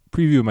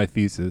preview of my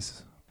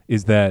thesis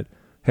is that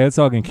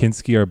Herzog and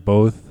Kinski are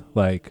both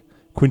like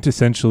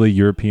quintessentially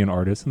European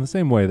artists in the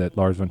same way that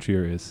Lars von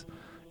Trier is.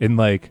 In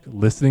like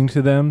listening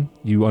to them,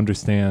 you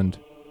understand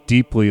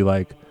deeply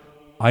like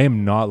I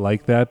am not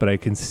like that, but I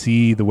can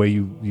see the way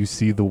you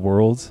see the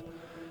world.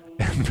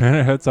 And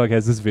Werner Herzog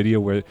has this video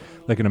where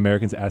like an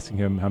American's asking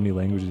him how many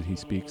languages he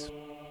speaks.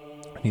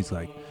 And he's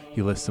like,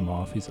 he lists them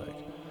off. He's like,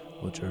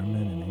 well,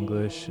 German and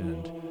English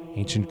and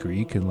ancient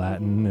Greek and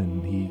Latin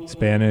and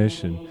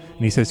Spanish and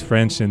he says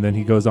French. And then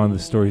he goes on the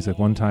story. He's like,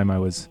 one time I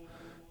was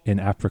in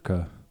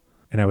Africa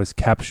and I was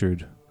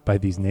captured by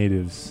these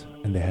natives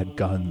and they had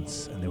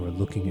guns and they were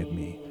looking at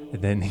me.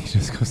 And then he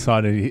just goes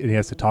on and he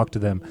has to talk to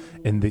them.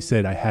 And they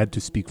said, I had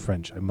to speak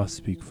French. I must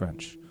speak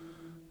French.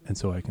 And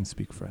so I can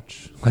speak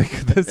French. Like,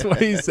 that's why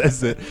he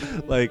says it.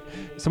 Like,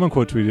 someone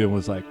quote tweeted and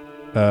was like,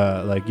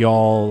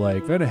 y'all,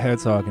 like, Werner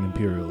Herzog an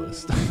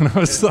imperialist. And I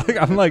was like,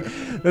 I'm like,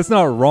 that's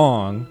not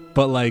wrong.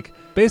 But, like,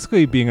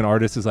 basically being an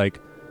artist is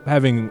like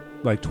having,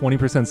 like,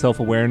 20%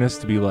 self-awareness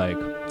to be like,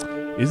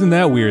 isn't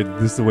that weird?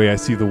 This is the way I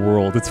see the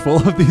world. It's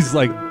full of these,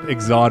 like,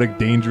 exotic,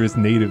 dangerous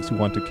natives who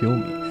want to kill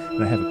me.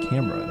 And I have a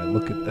camera and I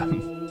look at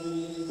them.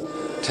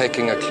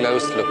 Taking a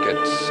close look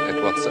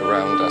at what's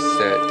around us,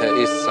 there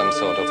is some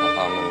sort of a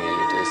harmony.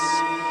 It is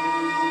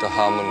the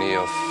harmony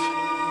of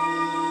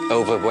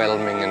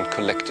overwhelming and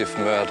collective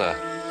murder.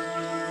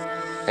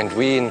 And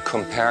we, in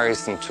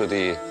comparison to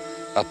the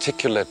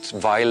articulate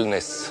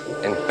vileness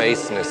and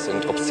baseness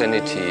and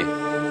obscenity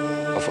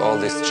of all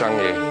this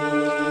jungle,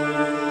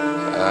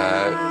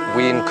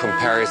 we, in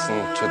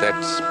comparison to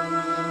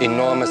that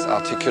enormous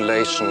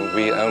articulation,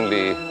 we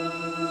only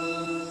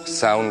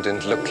sound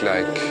and look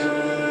like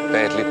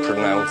badly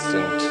pronounced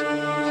and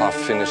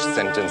half-finished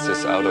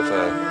sentences out of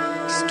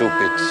a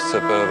stupid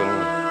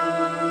suburban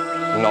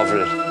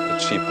novel, a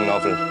cheap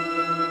novel.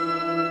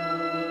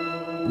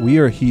 We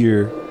are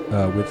here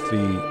with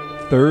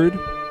the third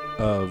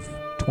of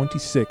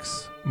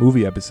 26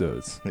 movie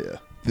episodes. Yeah,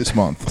 this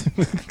month.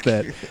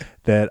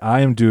 that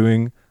I am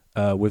doing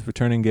with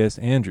returning guest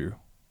Andrew.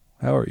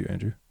 How are you,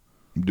 Andrew?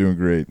 I'm doing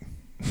great.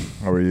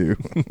 How are you?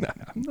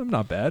 I'm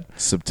not bad.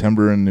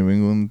 September in New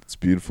England. It's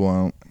beautiful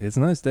out. It's a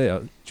nice day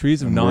out.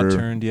 Trees have And not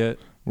turned yet.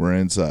 We're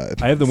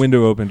inside. I have the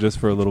window open just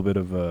for a little bit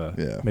of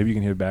yeah. Maybe you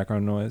can hear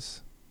background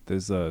noise.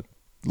 There's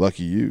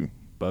Lucky you.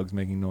 bugs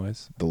making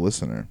noise. The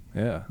listener.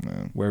 Yeah.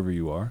 Yeah. Wherever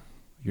you are.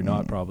 You're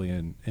not probably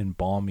in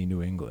balmy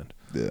New England.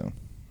 Yeah.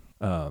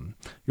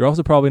 You're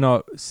also probably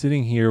not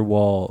sitting here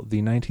while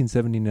the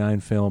 1979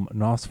 film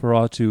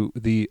Nosferatu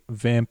the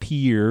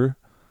Vampire.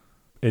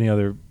 Any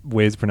other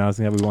ways of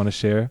pronouncing that we want to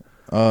share?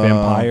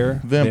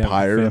 Vampire.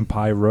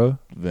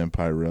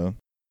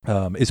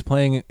 Is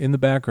playing in the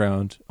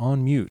background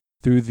on mute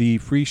through the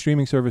free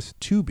streaming service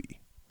Tubi.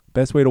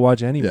 Best way to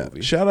watch any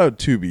movie. Shout out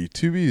Tubi.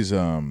 Tubi's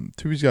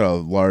got a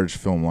large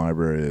film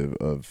library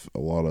of a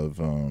lot of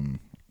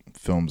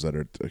films that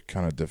are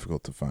kind of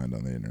difficult to find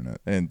on the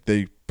internet, and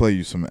they play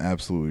you some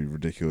absolutely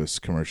ridiculous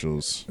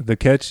commercials. The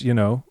catch,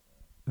 the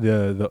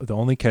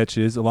only catch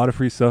is a lot of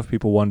free stuff.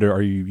 People wonder,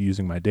 are you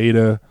using my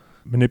data,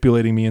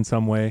 manipulating me in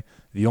some way?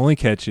 The only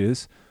catch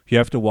is you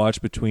have to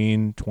watch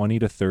between 20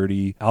 to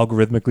 30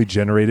 algorithmically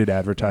generated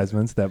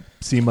advertisements that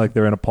seem like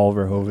they're in a Paul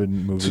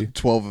Verhoeven movie.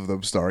 12 of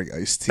them starring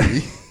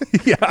Ice-T.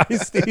 Yeah,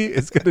 Ice-T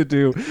is going to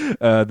do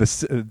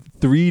the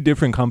 3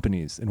 different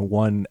companies in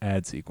one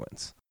ad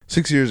sequence.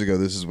 6 years ago,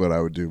 this is what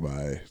I would do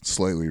my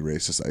slightly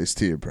racist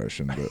Ice-T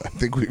impression, but I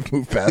think we've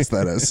moved past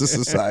that as a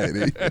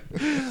society.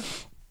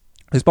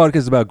 This podcast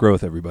is about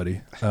growth,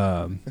 everybody.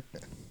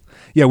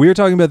 Yeah, we were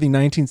talking about the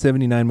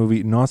 1979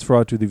 movie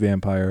Nosferatu the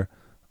Vampire,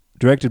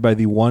 directed by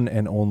the one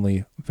and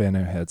only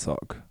Werner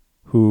Herzog,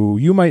 who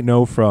you might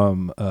know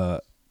from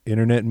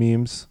internet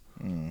memes,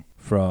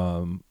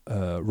 from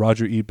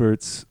Roger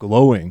Ebert's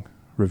glowing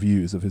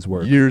reviews of his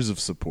work. Years of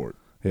support.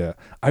 Yeah.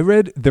 I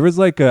read, there was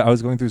like, I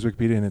was going through his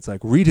Wikipedia and it's like,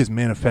 read his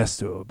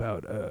manifesto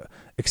about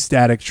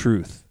ecstatic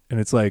truth. And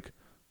it's like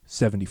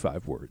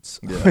 75 words.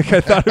 Yeah. Like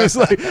I thought it was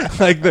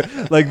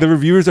like the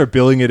reviewers are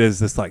billing it as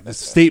this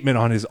statement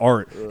on his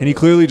art. And he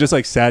clearly just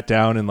like sat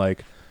down and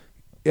like,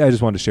 yeah, I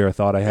just wanted to share a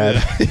thought I had.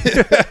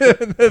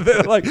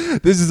 Yeah. Like,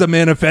 this is a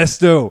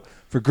manifesto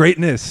for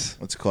greatness.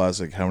 That's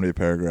classic. How many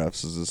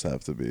paragraphs does this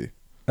have to be?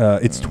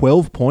 It's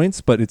 12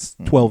 points, but it's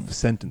 12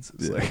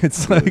 sentences. Yeah. Like,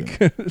 it's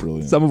Brilliant.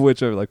 like some of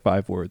which are like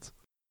 5 words.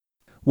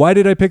 Why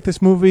did I pick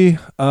this movie?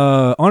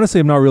 Honestly,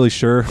 I'm not really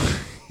sure.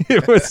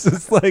 It was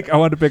just like I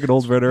wanted to pick an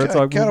old Werner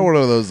Herzog kind of one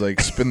of those like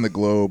spin the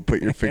globe,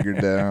 put your finger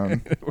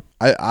down.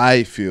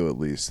 I feel at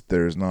least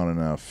there's not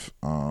enough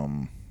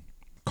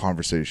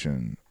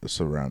conversation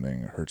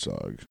surrounding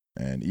Herzog,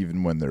 and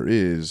even when there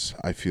is,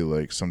 I feel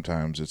like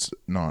sometimes it's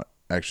not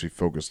actually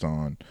focused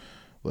on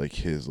like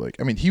his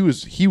he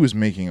was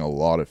making a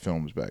lot of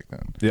films back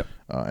then. Yeah.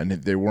 And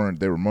they were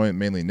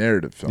mainly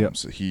narrative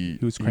films. Yep. He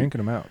was cranking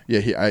them out.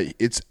 Yeah,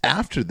 it's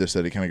after this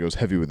that he kind of goes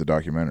heavy with the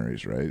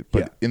documentaries, right?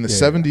 But in the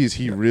 70s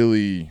he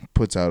really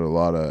puts out a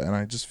lot of, and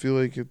I just feel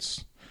like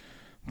it's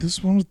this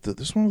is one of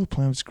the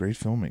planet's great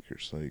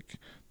filmmakers. Like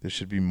There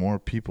should be more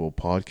people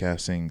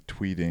podcasting,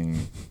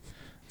 tweeting.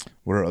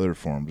 What are other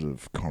forms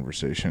of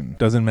conversation?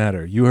 Doesn't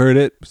matter. You heard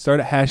it. Start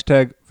a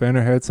hashtag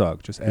Werner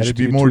Herzog. Just add There it should to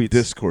be your more tweets.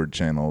 Discord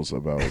channels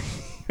about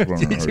Werner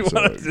Did you want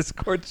a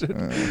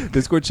Herzog.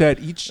 Discord chat?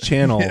 Each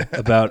channel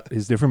about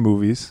his different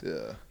movies.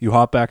 Yeah. You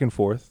hop back and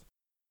forth.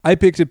 I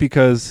picked it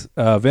because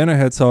Werner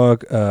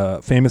Herzog,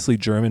 famously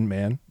German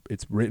man,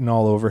 it's written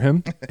all over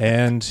him.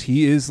 And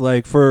he is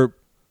like, for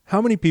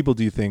how many people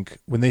do you think,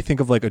 when they think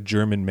of like a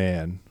German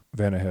man,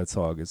 Werner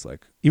Herzog is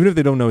like, even if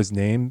they don't know his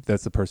name,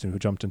 that's the person who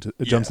jumps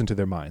into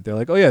their mind. They're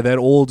like, oh yeah, that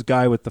old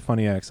guy with the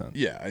funny accent.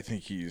 Yeah, I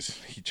think he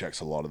checks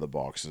a lot of the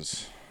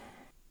boxes.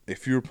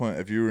 If you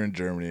were in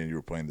Germany and you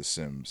were playing The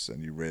Sims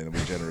and you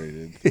randomly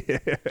generated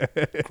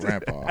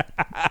Grandpa,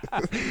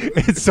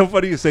 It's so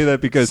funny you say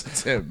that because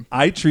it's him.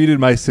 I treated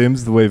my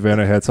Sims the way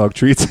Werner Herzog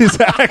treats his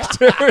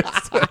actors.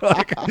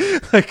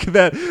 like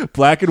that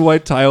black and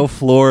white tile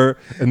floor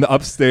and the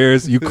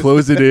upstairs. You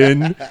close it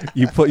in.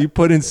 You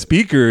put in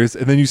speakers,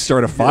 and then you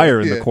start a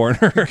fire in the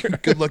corner.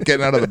 Good luck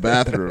getting out of the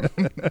bathroom.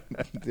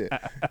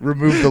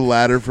 Remove the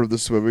ladder from the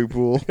swimming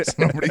pool so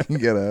nobody can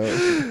get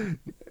out.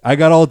 I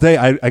got all day.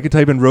 I could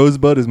type in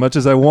Rosebud as much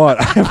as I want.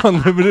 I have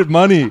unlimited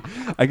money.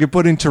 I can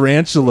put in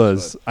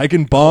tarantulas. I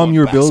can bomb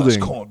your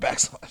building.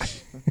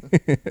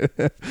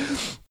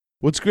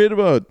 What's great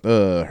about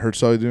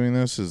Herzog doing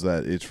this is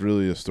that it's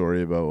really a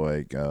story about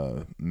like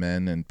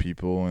men and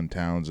people and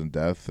towns and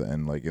death,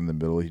 and like in the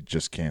middle he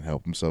just can't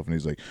help himself, and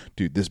he's like,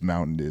 dude, this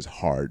mountain is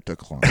hard to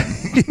climb.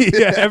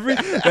 Yeah,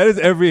 that is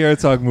every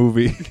Herzog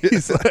movie.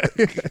 He's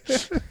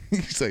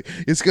like,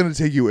 it's gonna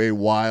take you a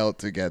while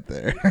to get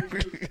there.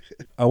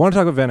 I want to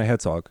talk about Werner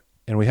Herzog,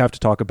 and we have to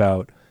talk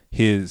about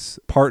his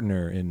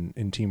partner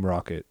in Team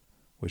Rocket,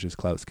 which is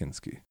Klaus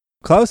Kinski.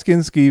 Klaus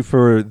Kinski,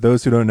 for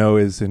those who don't know,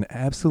 is an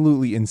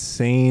absolutely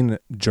insane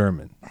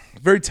German.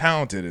 Very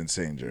talented,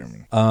 insane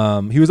German.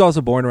 He was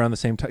also born around the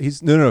same time.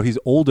 He's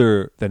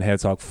older than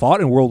Herzog. Fought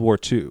in World War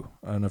II.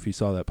 I don't know if you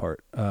saw that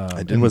part.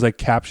 And was like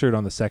captured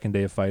on the second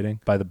day of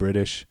fighting by the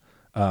British.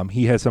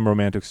 He had some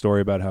romantic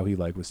story about how he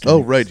like was.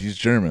 Oh right, he's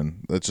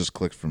German. That just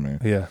clicked for me.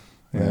 Yeah.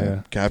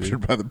 Yeah.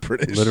 Captured by the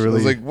British. Literally. I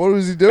was like, what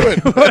was he doing?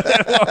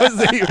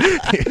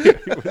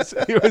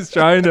 He was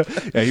trying to.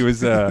 Yeah, he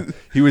was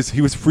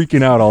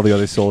freaking out all the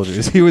other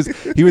soldiers. He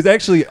was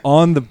actually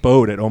on the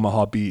boat at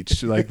Omaha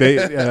Beach. Like they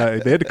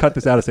had to cut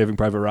this out of Saving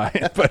Private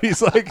Ryan, but he's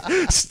like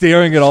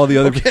staring at all the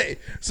other. Okay,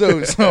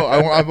 so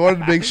I wanted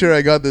to make sure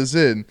I got this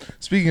in.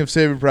 Speaking of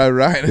Saving Private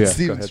Ryan and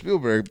Steven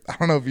Spielberg, I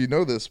don't know if you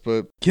know this,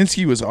 but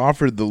Kinski was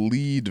offered the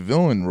lead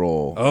villain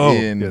role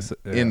in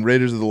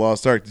Raiders of the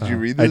Lost Ark. Did you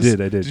read this? I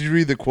did. Did you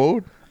read the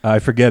quote? I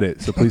forget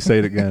it, so please say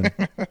it again.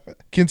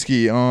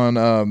 Kinski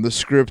on the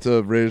script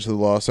of Raiders of the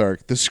Lost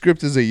Ark. The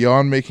script is a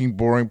yawn-making,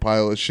 boring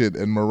pile of shit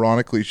and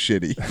moronically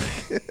shitty.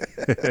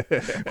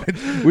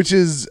 which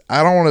is,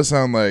 I don't want to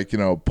sound like,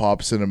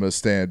 pop cinema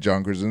stan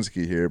John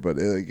Krasinski here, but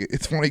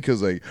it's funny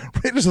because like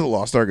Raiders of the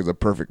Lost Ark is a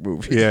perfect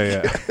movie.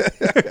 Yeah.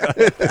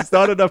 There's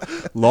not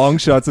enough long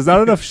shots. There's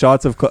not enough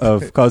shots of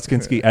Klaus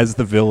Kinski as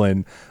the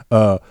villain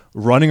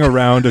running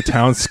around a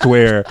town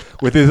square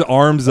with his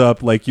arms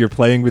up like you're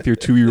playing with your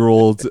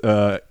 2-year-old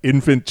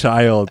infant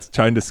child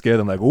trying to scare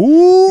them like,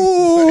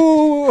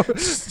 ooh.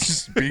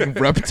 Just being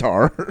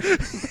Reptar.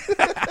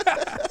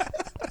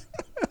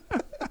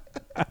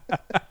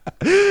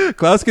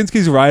 Klaus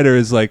Kinski's writer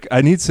is like,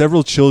 I need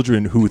several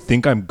children who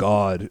think I'm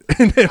God,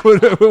 and it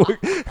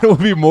will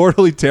be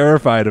mortally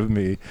terrified of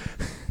me.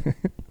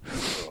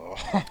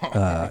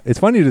 It's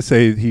funny to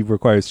say he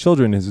requires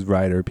children as his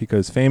writer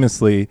because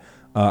famously,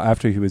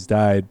 after he was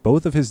died,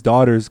 both of his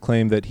daughters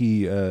claimed that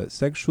he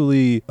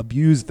sexually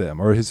abused them,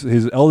 or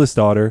his eldest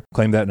daughter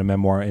claimed that in a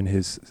memoir, and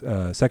his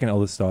second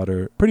eldest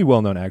daughter, pretty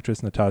well-known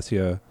actress,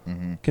 Natasha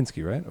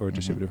Kinski, right? Or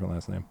does she have a different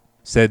last name?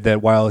 Said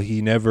that while he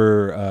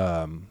never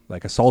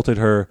assaulted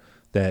her,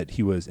 that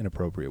he was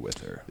inappropriate with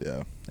her.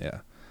 Yeah.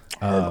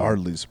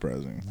 Hardly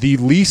surprising. The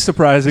least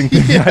surprising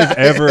thing I've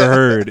ever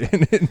heard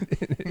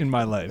in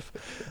my life.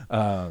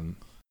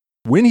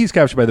 When he's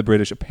captured by the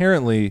British,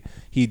 apparently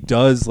he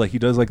does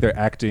their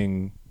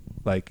acting,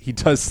 like he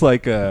does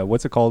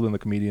what's it called when the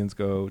comedians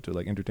go to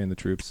like entertain the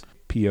troops?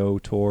 PO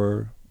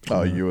tour.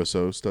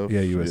 USO stuff.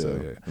 Yeah,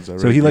 USO. Yeah. Is that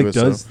right? So he USO?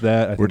 Does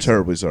that. We're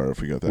terribly sorry if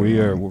we got that.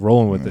 We're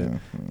rolling with it.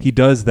 He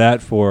does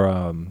that for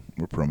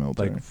we're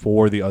pro-military. like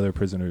for the other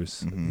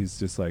prisoners. He's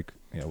just like,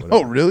 whatever.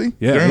 Oh, really?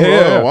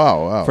 Yeah. Oh,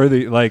 wow. For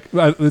the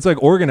it's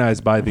like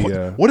organized by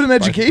the. What an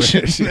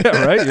education!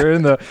 Yeah, right. You're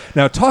in the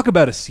now. Talk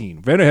about a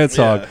scene. Werner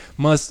Herzog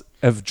must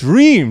have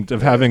dreamed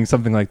of having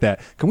something like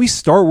that. Can we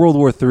start World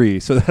War III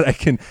so that I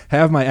can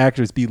have my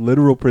actors be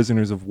literal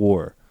prisoners of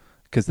war?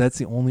 Because that's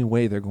the only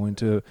way they're going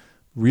to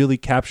really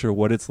capture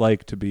what it's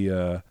like to be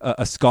a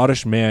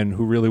Scottish man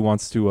who really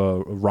wants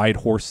to ride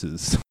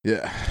horses.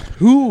 Yeah.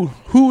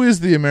 Who is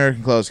the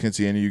American Klaus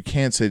Kinski? And you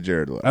can't say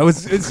Jared Leto.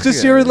 It's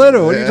just Jared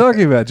Leto. What are you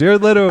talking about?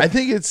 Jared Leto. I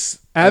think it's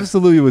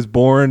absolutely was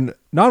born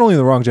not only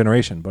the wrong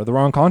generation, but the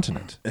wrong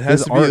continent. It has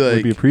His to be art like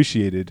would be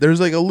appreciated. There's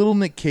like a little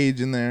Nick Cage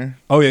in there.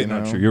 Oh yeah, you no,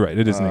 know? sure, you're right.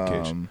 It is Nick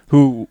Cage,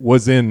 who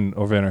was in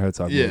a Werner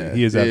Herzog movie. Yeah,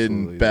 He is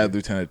absolutely in Bad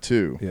Lieutenant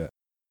 2. Yeah.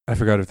 I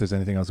forgot if there's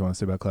anything else I want to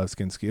say about Klaus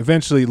Kinski.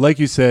 Eventually, like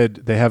you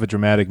said, they have a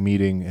dramatic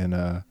meeting in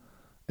a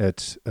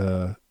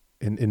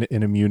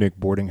Munich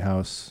boarding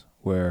house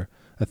where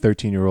an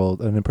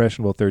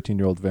impressionable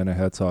 13-year-old Werner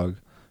Herzog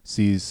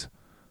sees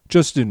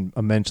just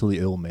a mentally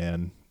ill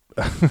man.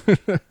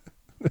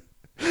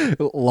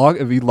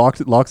 He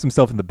locks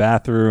himself in the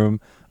bathroom,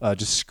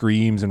 just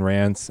screams and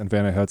rants, and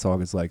Werner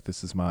Herzog is like,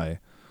 "This is why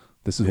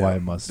I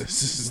must film.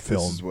 This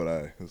is what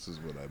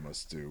I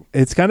must do."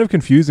 It's kind of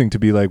confusing to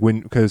be like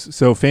because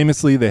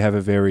famously they have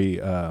a very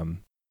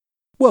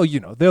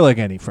they're like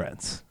any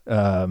friends.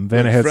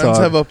 Werner Herzog Friends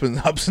have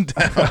ups and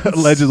downs.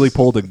 allegedly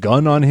pulled a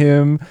gun on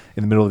him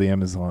in the middle of the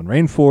Amazon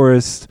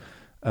rainforest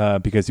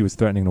because he was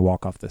threatening to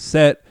walk off the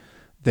set.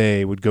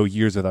 They would go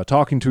years without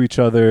talking to each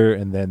other,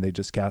 and then they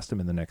just cast him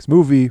in the next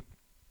movie.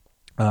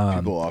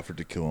 People offered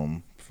to kill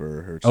him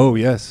for Herzog. Oh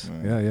yes,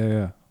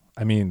 yeah.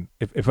 I mean,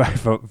 if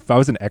I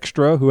was an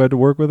extra who had to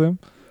work with him,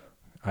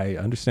 I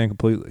understand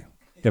completely.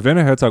 Yeah,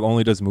 Werner Herzog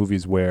only does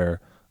movies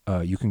where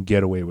you can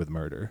get away with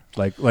murder,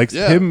 like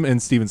him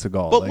and Steven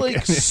Seagal. But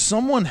like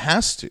someone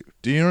has to.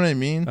 Do you know what I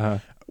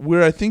mean?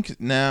 Where I think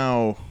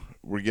now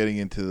we're getting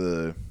into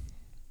the,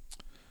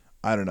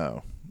 I don't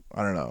know.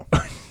 I don't know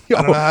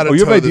how to you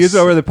have tell ideas this.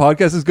 about where the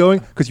podcast is going?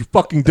 Because you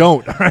fucking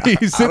don't. Right?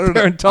 You sit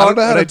there and talk, I don't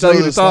know how and to I tell you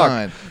to this talk.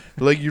 line.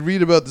 But like you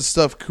read about the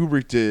stuff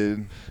Kubrick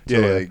did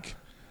to like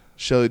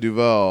Shelley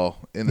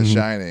Duvall in The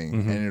Shining,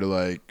 and you're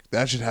like,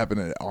 that should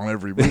happen on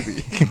every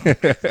movie.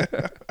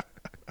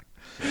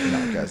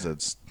 No, guys,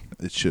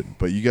 it shouldn't.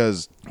 But you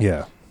guys,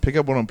 pick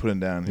up what I'm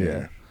putting down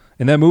here.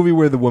 In that movie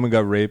where the woman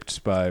got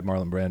raped by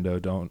Marlon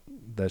Brando,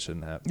 that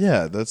shouldn't happen.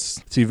 Yeah, that's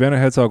Werner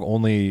Herzog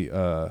only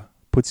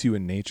puts you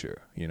in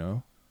nature. You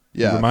know,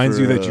 it reminds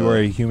you that you are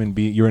a human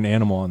being. You're an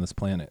animal on this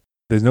planet.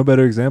 There's no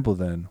better example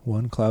than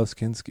one Klaus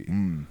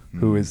Kinski,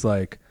 who is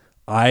like,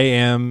 I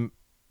am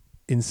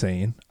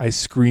insane. I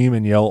scream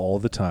and yell all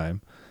the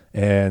time,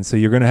 and so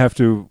you're gonna have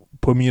to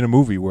put me in a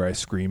movie where I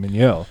scream and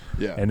yell.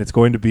 Yeah, and it's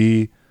going to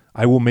be,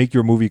 I will make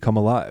your movie come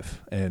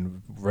alive.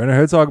 And Werner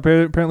Herzog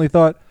apparently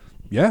thought,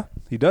 yeah,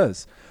 he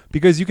does.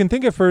 Because you can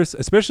think at first,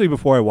 especially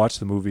before I watch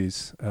the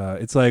movies,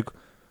 it's like,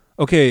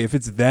 okay, if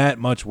it's that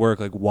much work,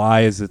 like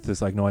why is it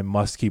this like, no, I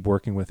must keep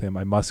working with him.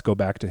 I must go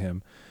back to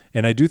him.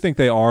 And I do think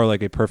they are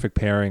like a perfect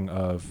pairing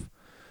of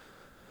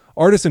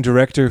artist and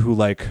director who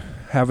like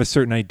have a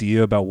certain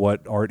idea about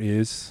what art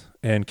is.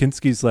 And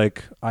Kinski's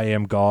like, I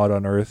am God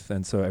on earth,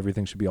 and so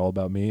everything should be all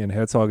about me. And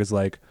Herzog is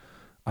like,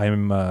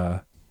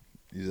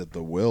 he's at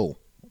the will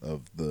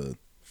of the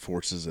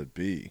forces that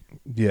be.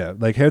 Yeah,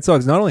 like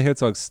Herzog's not only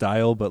Herzog's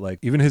style, but like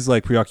even his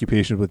like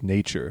preoccupation with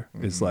nature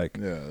is like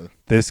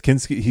this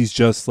Kinski. He's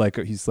just like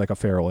he's like a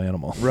feral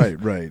animal.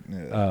 Right.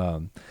 Yeah.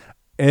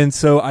 And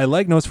so I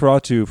like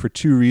Nosferatu for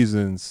two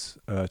reasons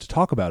to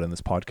talk about in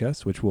this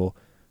podcast, which we'll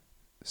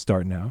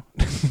start now.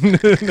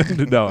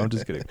 No, I'm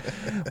just kidding.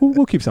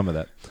 We'll keep some of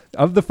that.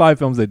 Of the 5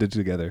 films they did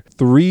together,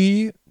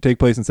 3 take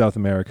place in South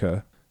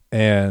America.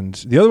 And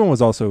the other one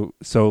was also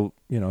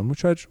we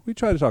try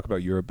to talk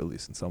about Europe at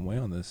least in some way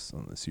on this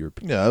Europe.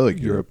 Yeah, I like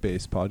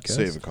Europe-based podcast.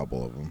 Save a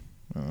couple of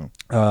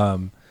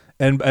them.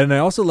 And I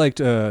also liked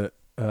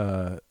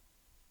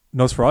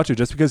Nosferatu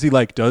just because he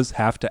like does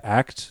have to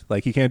act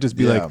like he can't just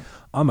be like,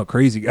 I'm a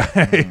crazy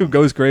guy who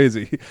goes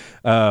crazy.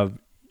 I'm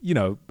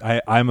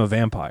a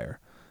vampire.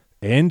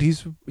 And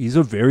he's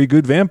a very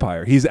good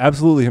vampire. He's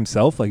absolutely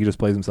himself. Like he just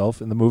plays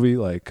himself in the movie,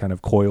 like kind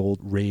of coiled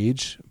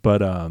rage.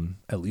 But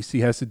at least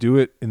he has to do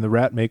it in the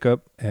rat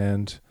makeup,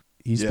 and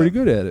he's pretty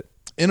good at it.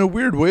 In a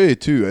weird way,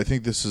 too. I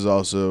think this is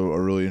also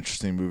a really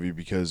interesting movie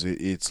because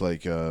it's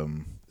like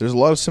there's a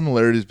lot of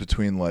similarities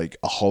between like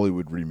a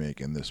Hollywood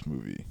remake and this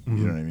movie. You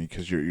know what I mean?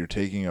 Because you're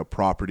taking a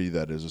property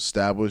that is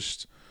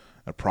established.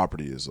 A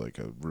property is like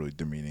a really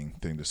demeaning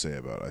thing to say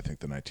about, I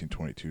think, the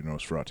 1922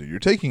 Nosferatu. You're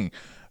taking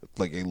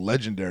like a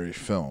legendary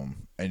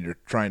film and you're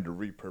trying to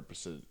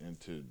repurpose it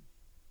into,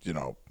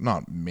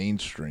 not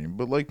mainstream,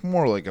 but like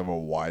more like of a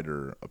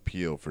wider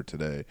appeal for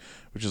today,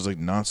 which is like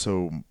not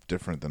so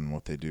different than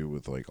what they do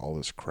with like all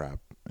this crap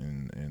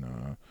in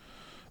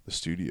the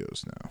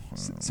studios now.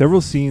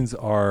 Several scenes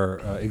are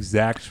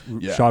exact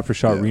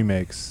shot-for-shot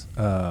remakes,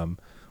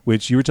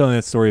 which you were telling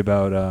that story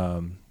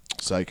about...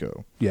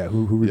 Psycho. Yeah,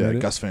 who remade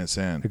it? Gus Van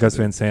Sant. Gus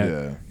Van Sant.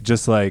 Yeah.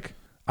 Just like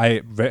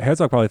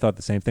Herzog probably thought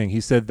the same thing.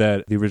 He said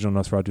that the original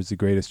Nosferatu is the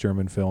greatest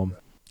German film.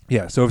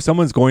 Yeah, so if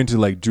someone's going to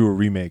like do a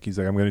remake, he's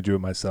like, I'm going to do it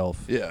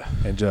myself. Yeah.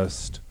 And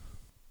just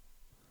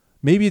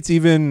maybe it's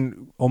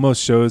even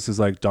almost shows his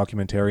like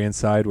documentarian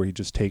side where he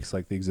just takes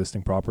like the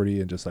existing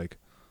property and just like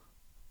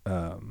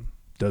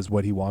does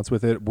what he wants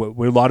with it. A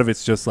lot of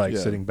it's just like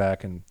sitting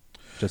back and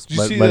just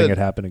letting it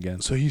happen again.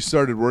 So he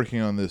started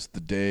working on this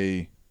the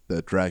day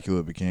that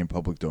Dracula became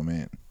public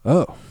domain.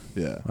 Oh.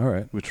 Yeah. All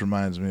right. Which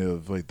reminds me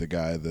of like the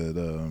guy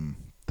that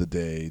the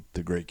day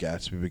The Great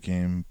Gatsby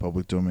became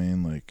public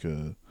domain, like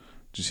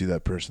Did you see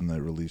that person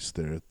that released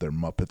their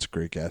Muppets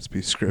Great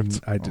Gatsby script?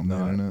 I did on the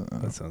not.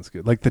 internet? That sounds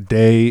good. Like the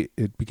day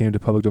it became to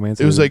public domain.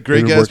 So It was like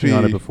Great they were working Gatsby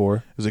on it before.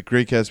 It was like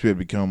Great Gatsby had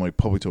become like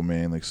public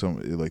domain, like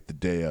the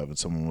day of, and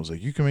someone was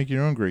like, "You can make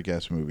your own Great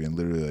Gatsby movie," and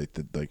literally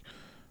like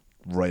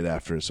right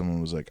after it,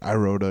 someone was like, "I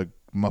wrote a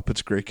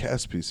Muppets Great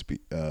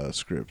Gatsby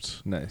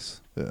script."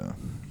 Nice. Yeah.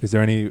 Is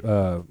there any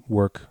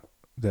work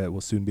that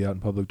will soon be out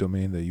in public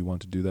domain that you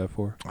want to do that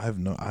for? I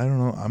don't know.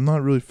 I'm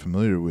not really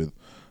familiar with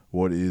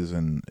what is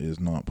and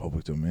is not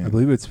public domain. I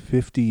believe it's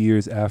 50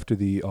 years after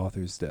the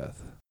author's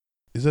death.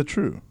 Is that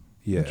true?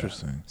 Yeah.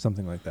 Interesting.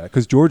 Something like that.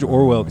 Because George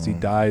Orwell, because he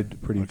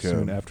died pretty Okay.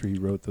 soon after he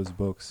wrote those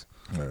books.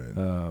 All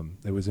right.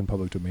 It was in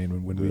public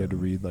domain when we had to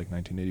read like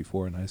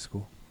 1984 in high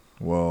school.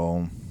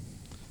 Well,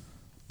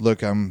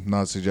 look, I'm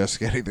not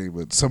suggesting anything,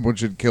 but someone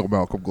should kill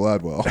Malcolm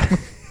Gladwell.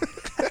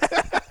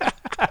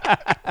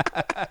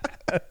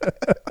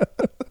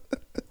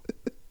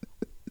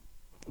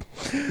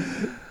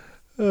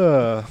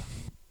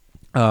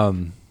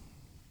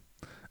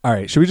 All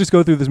right, should we just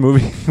go through this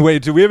movie?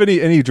 Wait, do we have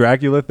any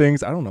Dracula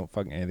things? I don't know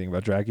fucking anything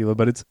about Dracula,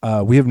 but it's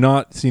we have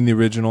not seen the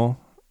original.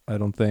 I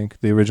don't think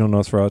the original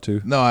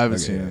Nosferatu. No, I haven't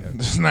Okay, seen yeah, it. yeah.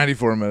 It's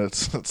 94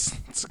 minutes.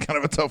 It's kind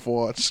of a tough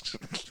watch.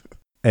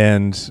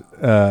 And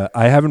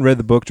I haven't read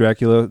the book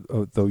Dracula,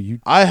 though you.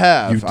 I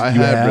have. I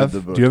you have read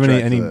the book. Do you have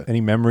Dracula.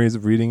 any memories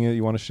of reading it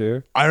you want to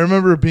share? I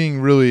remember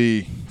being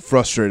really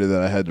frustrated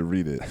that I had to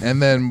read it.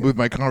 And then with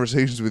my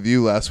conversations with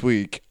you last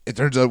week, it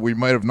turns out we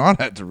might have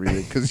not had to read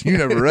it because you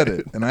never read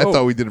it. And I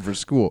thought we did it for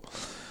school.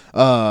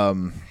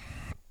 No,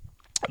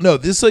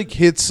 this like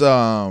hits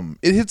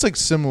it hits like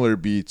similar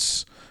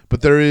beats,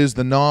 but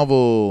the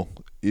novel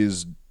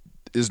is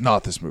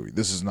not this movie.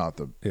 This is not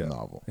the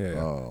novel.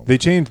 Yeah. They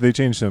changed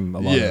some a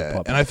lot of the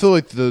plot. And I feel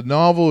like the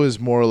novel is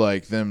more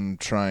like them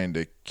trying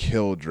to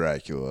kill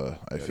Dracula.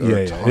 I feel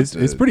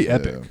it's pretty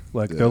epic.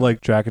 They're like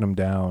tracking him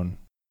down.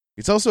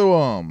 It's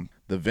also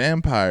the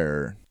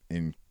vampire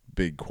in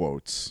big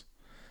quotes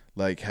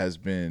has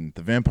been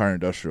the vampire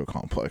industrial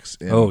complex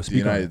in the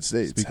United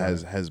States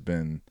has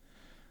been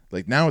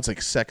now it's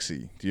like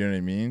sexy. Do you know what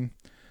I mean?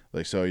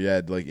 So you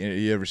had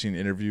you ever seen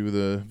Interview with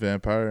a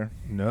Vampire?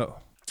 No.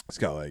 It's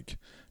got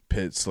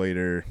Pitt,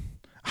 Slater.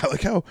 I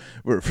like how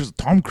first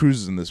Tom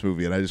Cruise is in this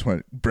movie, and I just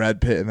went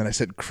Brad Pitt, and then I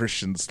said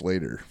Christian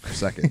Slater for a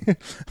second.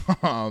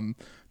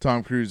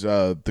 Tom Cruise,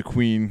 the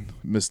Queen,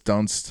 Miss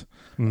Dunst,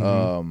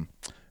 and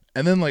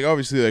then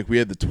obviously we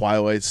had the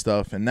Twilight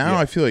stuff, and now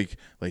I feel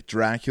like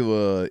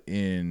Dracula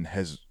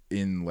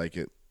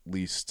at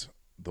least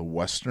the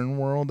Western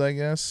world, I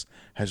guess,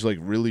 has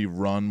really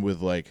run with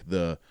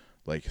the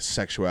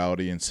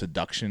sexuality and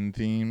seduction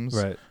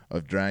themes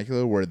of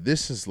Dracula, where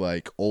this is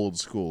old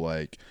school,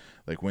 like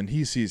when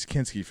he sees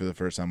Kinski for the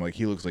first time,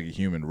 he looks like a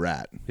human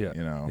rat. Yeah.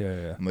 You know?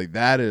 Yeah. And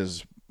that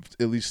is,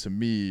 at least to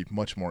me,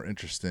 much more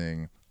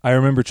interesting. I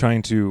remember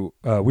trying to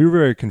we were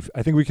very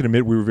I think we can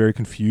admit we were very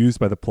confused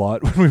by the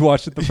plot when we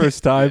watched it the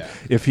first time.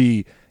 If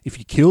he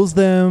kills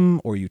them,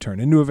 or you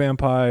turn into a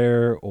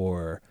vampire,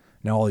 or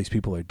now all these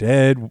people are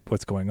dead,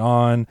 what's going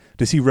on?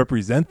 Does he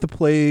represent the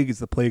plague? Is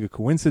the plague a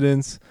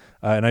coincidence?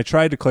 And I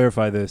tried to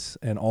clarify this,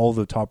 and all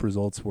the top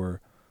results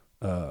were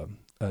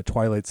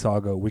Twilight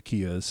Saga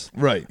Wikias.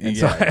 Right. And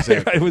yeah, so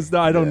exactly. it was.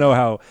 I don't know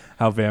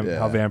how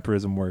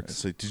vampirism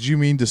works. It's did you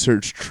mean to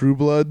search True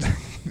Blood?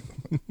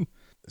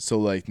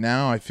 So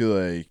now I feel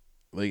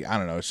like I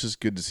don't know. It's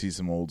just good to see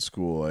some old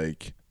school.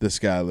 This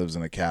guy lives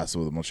in a castle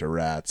with a bunch of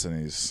rats,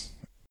 and he's.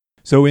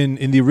 So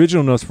in the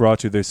original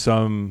Nosferatu, there's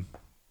some.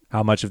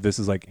 How much of this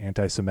is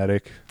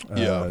anti-Semitic?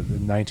 The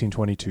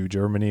 1922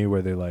 Germany,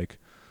 where they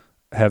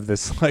have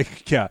this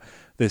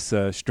this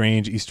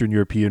strange Eastern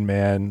European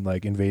man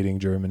invading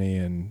Germany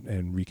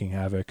and wreaking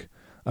havoc.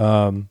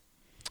 I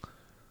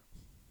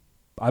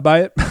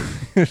buy it.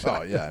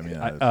 Oh yeah, I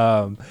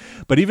mean,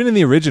 but even in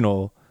the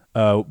original,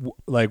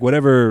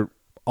 whatever,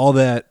 all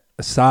that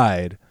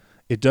aside,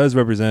 it does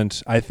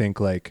represent, I think,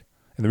 and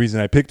the reason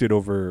I picked it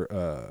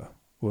over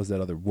what was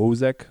that other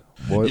Wozzeck?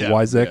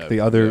 Wozzeck,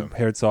 the other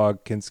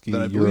Herzog Kinski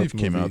that I Europe believe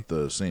came movie. out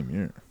the same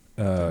year.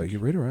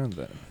 You're right around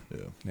that.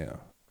 Yeah.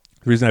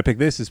 The reason I picked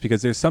this is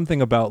because there's something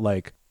about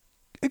I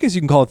guess you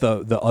can call it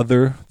the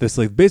other, this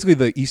basically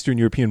the Eastern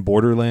European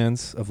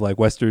borderlands of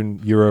Western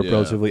Europe,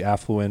 relatively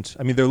affluent.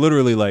 I mean, they're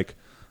literally like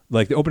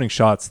the opening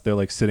shots.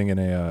 They're sitting in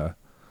a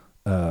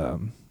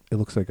it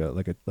looks like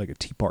a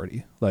tea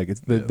party.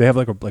 They have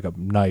a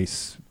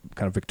nice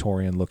kind of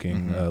Victorian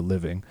looking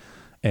living.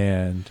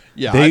 And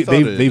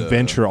they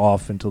venture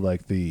off into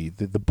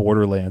the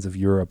borderlands of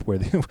Europe where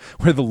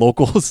the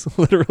locals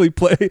literally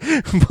play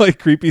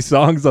creepy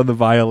songs on the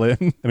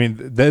violin. I mean,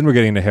 then we're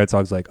getting into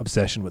Herzog's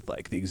obsession with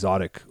the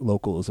exotic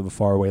locals of a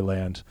faraway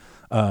land.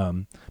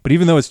 But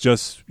even though it's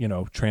just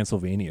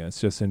Transylvania, it's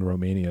just in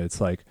Romania.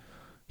 It's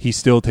he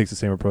still takes the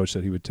same approach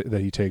that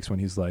he takes when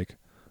he's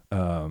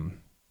doing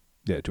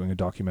a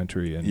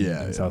documentary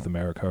in South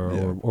America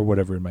or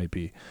whatever it might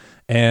be.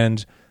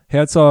 And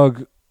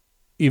Herzog,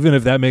 even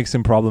if that makes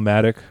him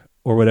problematic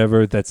or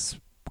whatever, that's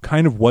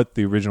kind of what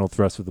the original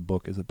thrust of the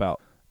book is about.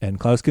 and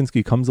Klaus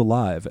Kinski comes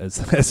alive as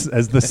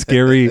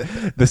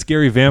the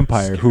scary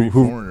vampire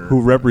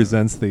who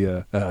represents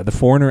the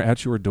foreigner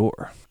at your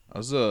door. I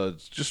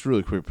was just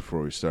really quick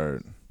before we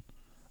start.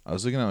 I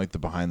was looking at like the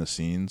behind the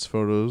scenes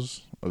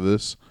photos of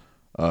this.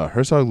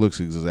 Herzog looks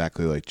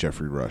exactly like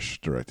Jeffrey Rush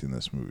directing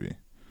this movie.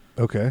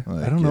 Okay,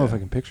 Like, I don't know if I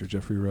can picture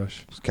Jeffrey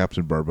Rush. It's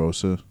Captain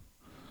Barbosa.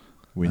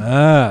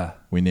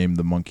 We named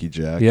the monkey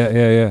Jack.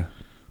 Yeah.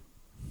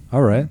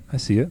 All right, I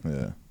see it.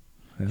 Yeah.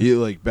 Yeah. He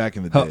like back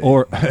in the day.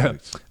 Or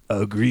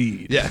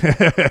agreed.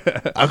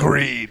 Yeah.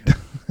 Agreed.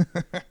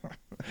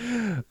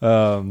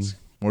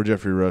 More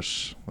Jeffrey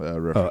Rush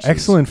references.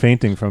 Excellent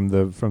fainting from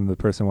the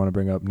person I want to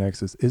bring up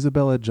next is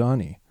Isabella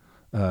Adjani,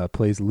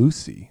 plays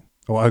Lucy.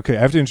 Oh, okay. I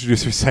have to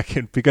introduce her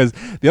second because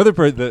the other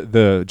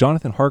the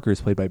Jonathan Harker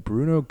is played by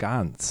Bruno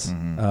Ganz,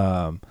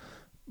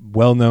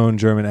 well-known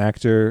German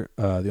actor.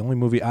 The only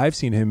movie I've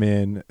seen him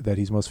in that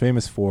he's most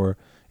famous for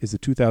is the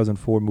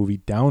 2004 movie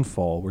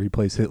Downfall, where he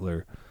plays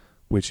Hitler.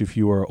 Which, if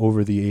you are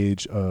over the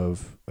age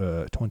of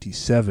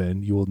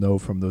 27, you will know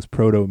from those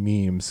proto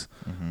memes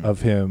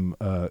of him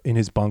in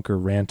his bunker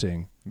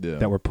ranting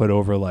that were put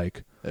over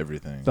like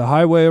everything. The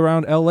highway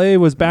around L.A.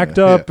 was backed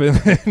up. Yeah.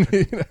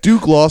 And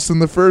Duke lost in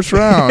the first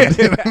round.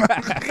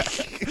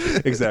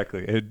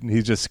 Exactly.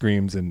 He just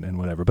screams and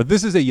whatever. But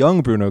this is a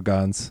young Bruno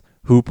Ganz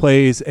who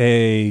plays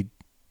I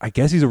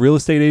guess he's a real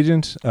estate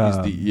agent.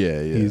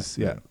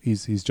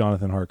 He's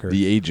Jonathan Harker.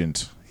 The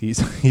agent. He's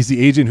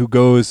the agent who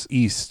goes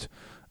east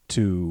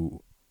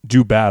to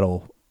do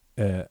battle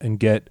and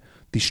get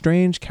the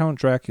strange Count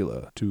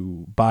Dracula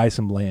to buy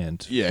some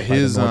land. Yeah, by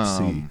his the North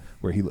Sea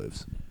where he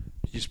lives.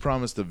 He's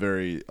promised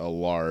a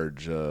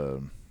large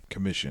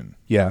commission.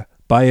 Yeah,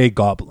 by a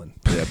goblin.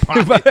 Yeah,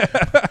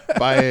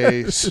 by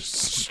a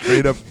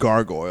straight up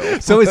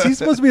gargoyle. So is he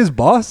supposed to be his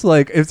boss?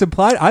 Like it's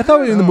implied. I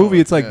thought in the movie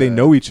it's like they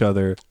know each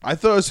other. I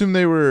assumed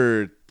they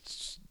were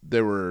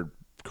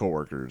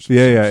co-workers.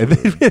 Yeah. And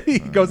then he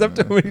goes up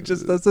to him and he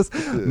just does this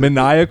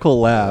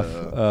maniacal laugh.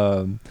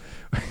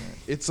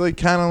 It's like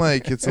kind of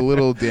like it's a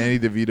little Danny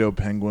DeVito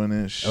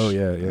Penguin-ish. Oh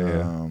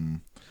yeah.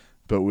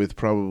 But with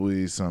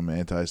probably some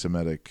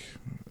anti-Semitic.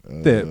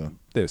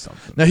 There's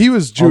something. Now he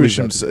was Jewish.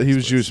 He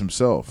was Jewish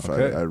himself.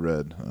 Okay. I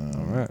read.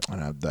 All right.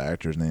 And the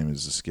actor's name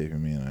is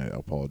escaping me, and I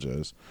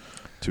apologize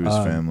to his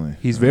family.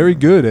 He's very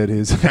good at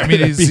his. I mean,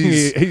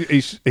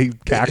 he's a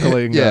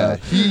cackling. Yeah.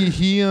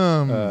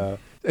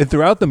 And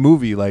throughout the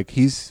movie, like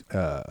he's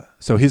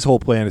so his whole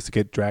plan is to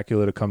get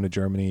Dracula to come to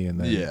Germany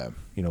and then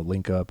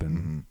link up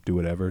and do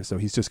whatever. So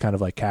he's just kind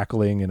of like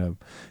cackling in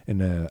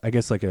a I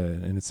guess like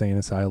an insane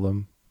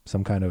asylum,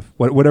 some kind of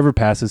whatever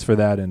passes for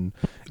that in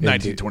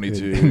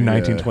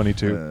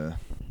 1922.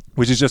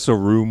 Which is just a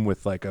room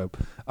with like a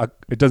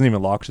it doesn't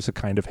even lock, just a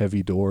kind of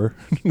heavy door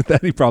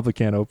that he probably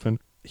can't open.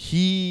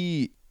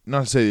 He,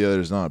 not to say the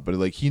other's not, but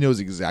like he knows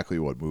exactly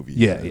what movie.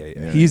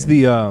 Yeah. He's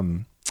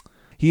the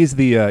He is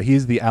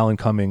the Alan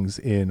Cummings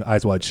in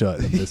Eyes Wide Shut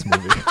in this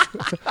movie.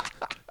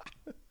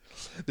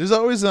 There's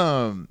always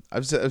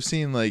I've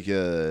seen like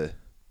it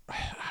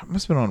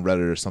must have been on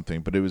Reddit or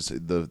something, but there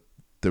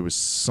was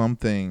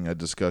something, a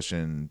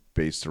discussion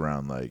based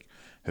around like,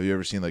 have you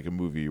ever seen like a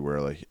movie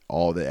where like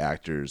all the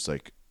actors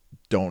like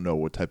don't know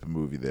what type of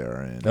movie they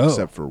are in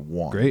except for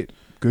one? Great.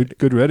 Good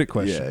Reddit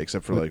question. Yeah,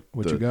 except for like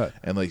what you got.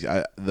 And like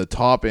the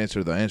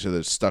answer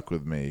that stuck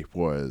with me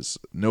was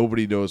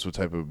nobody knows what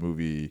type of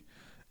movie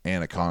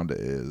Anaconda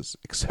is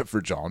except for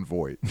John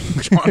Voight.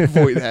 John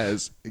Voight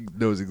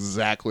knows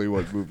exactly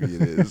what movie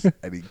it is,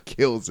 and he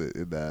kills it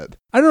in that.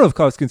 I don't know if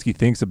Klaus Kinski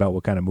thinks about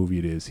what kind of movie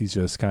it is. He's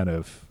just kind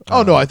of.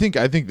 No, I think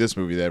this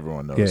movie that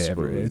everyone knows. Yeah, it's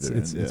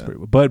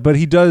pretty, but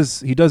he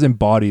does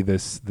embody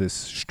this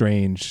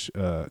strange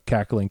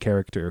cackling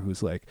character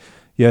who's like,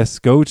 yes,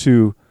 go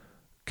to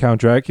Count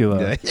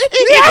Dracula. It's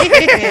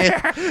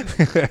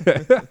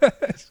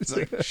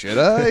like, should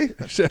I?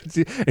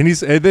 And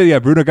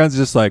then Bruno Ganz is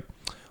just like,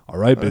 all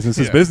right, business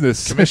is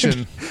business.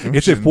 Commission.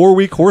 It's a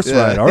 4-week horse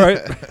ride. All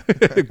right.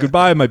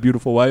 Goodbye, my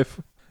beautiful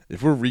wife.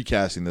 If we're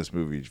recasting this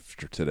movie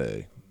for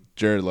today,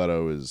 Jared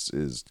Leto is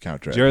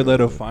Count Dracula. Jared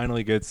Leto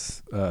finally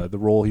gets the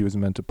role he was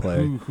meant to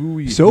play.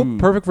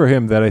 Perfect for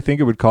him that I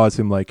think it would cause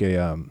him like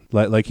a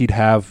like he'd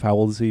have, how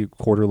old is he?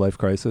 Third life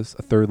crisis,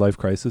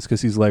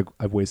 because he's like,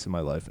 I've wasted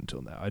my life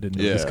until now. I didn't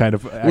know this kind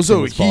of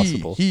action was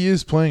possible. He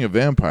is playing a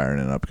vampire in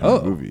an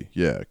upcoming movie.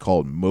 Yeah,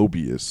 called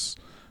Mobius,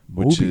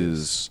 which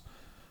is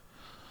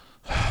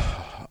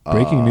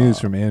breaking news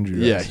from Andrew.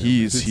 Yeah,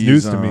 he's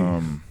news to me.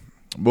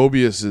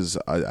 Mobius is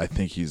I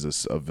think he's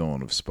a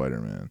villain of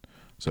Spider-Man.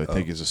 So I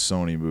think it's a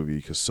Sony movie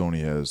because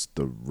Sony has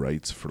the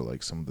rights for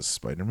like some of the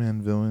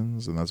Spider-Man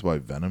villains, and that's why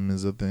Venom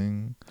is a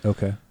thing.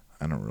 Okay.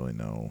 I don't really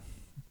know.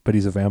 But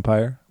he's a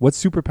vampire? What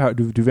superpower?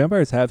 Do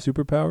vampires have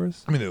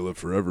superpowers? I mean, they live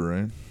forever,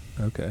 right?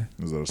 Okay.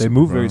 They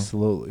move very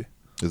slowly.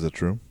 Is that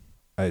true?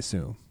 I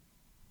assume.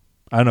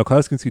 I don't know.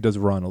 Klaus Kinski does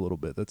run a little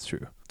bit. That's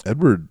true.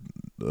 Edward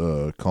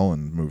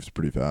Cullen moves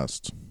pretty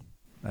fast.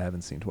 I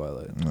haven't seen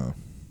Twilight. No.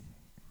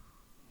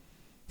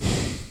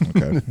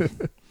 Okay.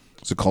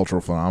 It's a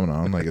cultural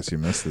phenomenon. I guess you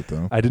missed it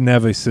though. I didn't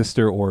have a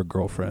sister or a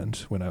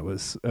girlfriend when I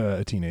was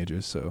a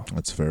teenager, so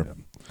That's fair. yeah,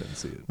 didn't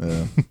see it.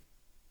 Yeah.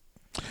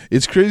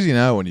 It's crazy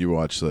now when you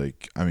watch,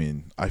 like, I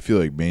mean, I feel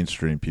like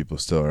mainstream people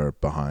still are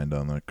behind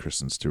on the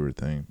Kristen Stewart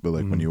thing, but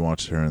like when you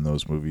watch her in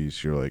those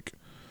movies, you're like,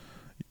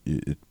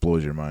 it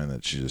blows your mind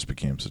that she just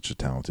became such a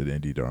talented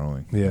indie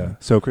darling. Yeah.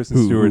 So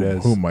Kristen Stewart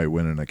who might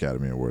win an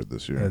Academy Award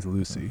this year as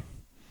Lucy.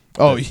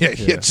 Oh yeah,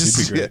 she'd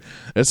just be great.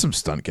 That's some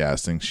stunt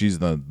casting. She's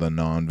the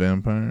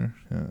non-vampire.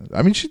 Yeah.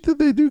 I mean,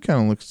 they do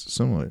kind of look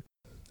similar.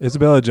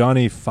 Isabella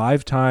Adjani,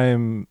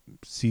 5-time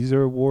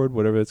Caesar Award,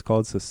 whatever it's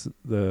called, so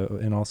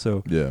and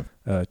also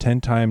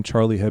 10-time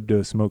Charlie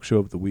Hebdo Smoke Show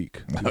of the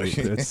Week.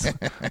 It's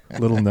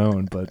little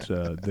known, but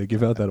they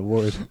give out that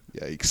award.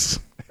 Yikes.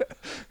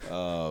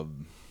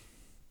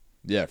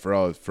 Yeah, for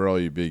all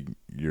you big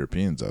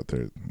Europeans out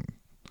there,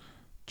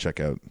 check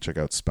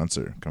out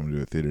Spencer coming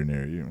to a theater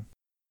near you.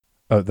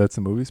 Oh, that's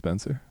the movie,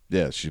 Spencer?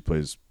 Yeah, she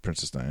plays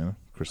Princess Diana,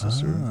 Kristen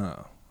Stewart.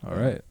 Oh, all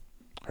right.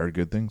 Heard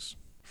good things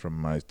from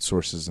my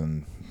sources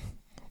in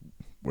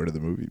where did the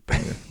movie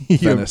premiere?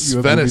 Venice.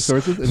 Movie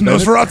sources in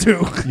Venice?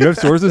 Nosferatu. You have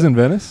sources in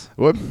Venice?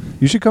 What?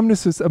 You should come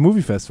to a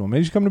movie festival.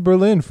 Maybe you should come to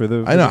Berlin for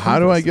the. I know. How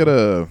do I get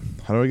a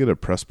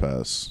press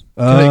pass?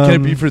 Can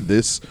it be for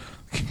this?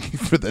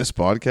 For this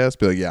podcast,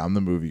 be like, yeah, I'm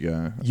the movie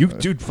guy.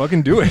 Dude,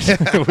 fucking do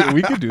it.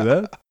 We could do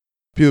that.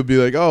 People be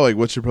like, oh, like,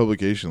 what's your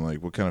publication?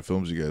 Like, what kind of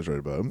films you guys write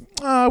about?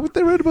 What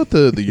they write about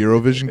the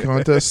Eurovision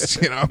contest,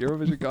 you know?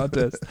 Eurovision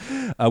contest.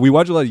 We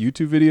watch a lot of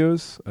YouTube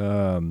videos.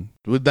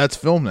 That's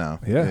film now.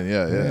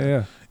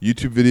 Yeah.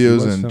 YouTube videos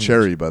so and much.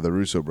 Cherry by the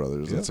Russo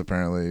brothers. Yep. That's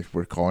apparently,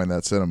 we're calling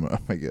that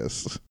cinema, I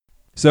guess.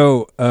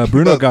 So,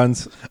 Bruno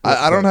Ganz.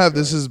 I don't have,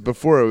 this is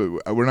before,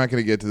 we're not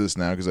going to get to this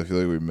now because I feel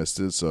like we missed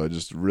it. So I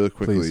just really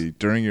quickly, Please.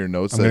 during your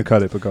notes, I'm going to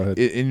cut it, but go ahead.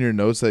 in your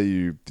notes that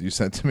you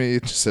sent to me,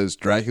 it just says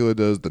Dracula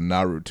does the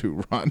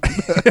Naruto run.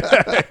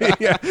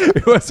 Yeah,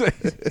 it was,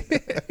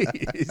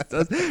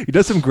 he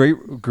does some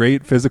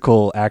great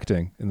physical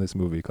acting in this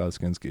movie, Klaus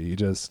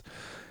Kinski.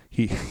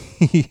 He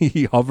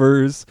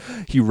hovers,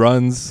 he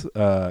runs,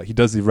 he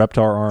does the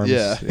reptar arms.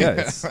 Yeah.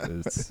 It's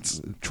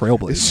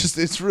trailblazing.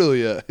 It's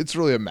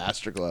really a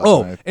masterclass.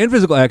 Oh, and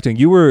physical acting.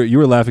 You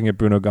were laughing at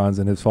Bruno Ganz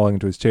and his falling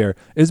into his chair.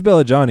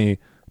 Isabella Adjani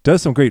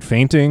does some great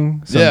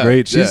fainting. She's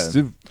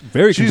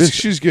very convincing.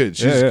 She's good.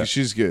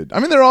 She's good. I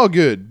mean, they're all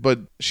good, but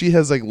she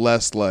has like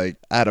less like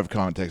out of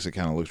context. It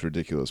kind of looks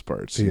ridiculous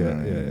parts.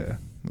 Yeah.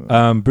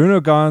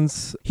 Bruno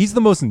Ganz, he's the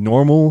most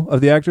normal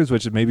of the actors,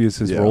 which maybe is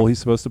his role he's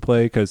supposed to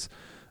play because.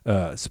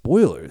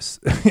 Spoilers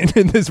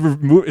in this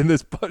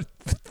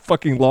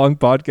fucking long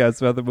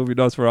podcast about the movie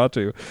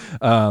Nosferatu.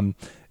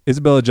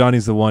 Isabella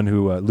Adjani's the one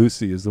who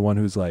Lucy is the one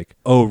who's like,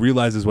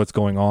 realizes what's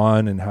going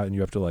on and you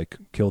have to like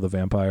kill the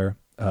vampire.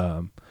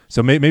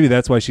 So maybe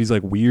that's why she's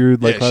like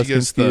weird, like Klaus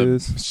Kinski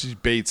is. She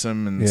baits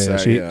him and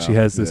she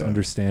has this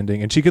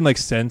understanding, and she can like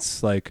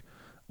sense like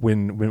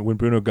when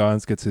Bruno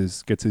Ganz gets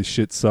his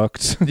shit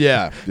sucked.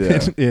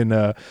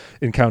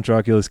 in Count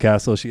Dracula's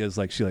castle, she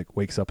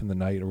wakes up in the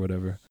night or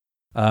whatever.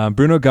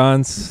 Bruno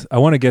Ganz, I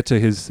want to get to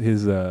his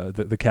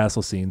the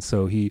castle scene.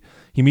 So he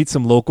meets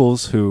some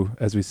locals who,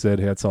 as we said,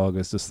 Herzog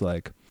is just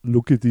like,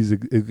 look at these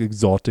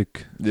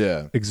exotic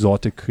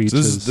creatures.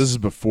 So this is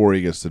before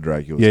he gets to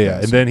Dracula's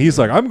castle. And then he's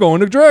like, I'm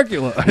going to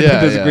Dracula.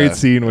 There's a great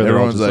scene where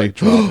everyone's like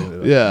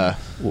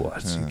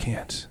what? You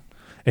can't.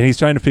 And he's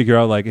trying to figure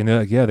out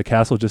the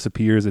castle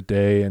disappears a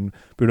day, and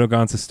Bruno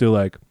Ganz is still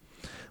like,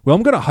 well,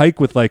 I'm gonna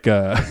hike with like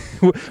a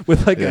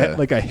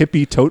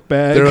hippie tote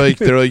bag.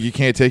 They're like, you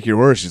can't take your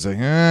horse. She's like,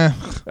 all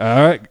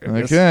right,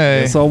 okay,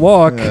 guess I'll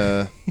walk.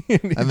 And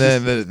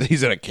then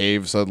he's in a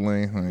cave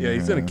suddenly.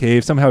 He's in a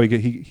cave. Somehow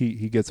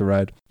he gets a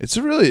ride. It's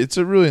a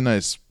really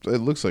nice. It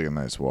looks like a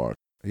nice walk.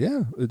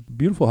 Yeah, it's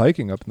beautiful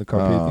hiking up in the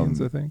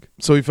Carpathians. I think.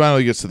 So he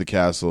finally gets to the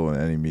castle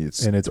and he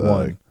meets, and it's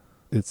one.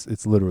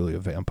 It's literally a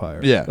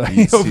vampire. Yeah,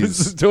 he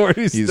opens the door.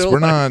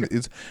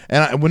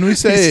 When we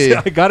say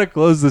I gotta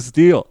close this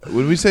deal.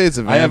 When we say it's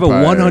a vampire, I have a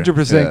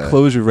 100%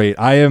 closure rate.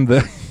 I am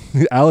the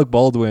Alec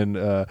Baldwin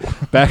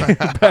back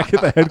at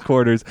the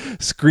headquarters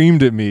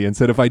screamed at me and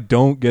said, if I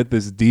don't get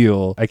this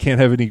deal, I can't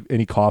have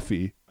any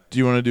coffee. Do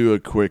you want to do a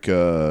quick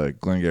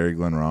Glengarry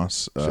Glen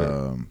Ross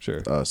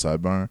sure.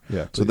 Sidebar?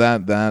 Yeah. So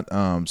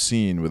that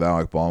scene with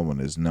Alec Baldwin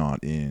is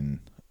not in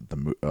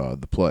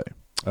the play.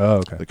 Oh,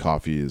 okay. The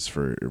coffee is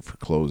for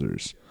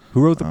closers.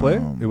 Who wrote the play?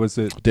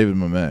 David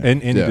Mamet.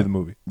 And he did the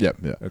movie. Yeah.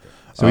 Okay.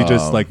 So he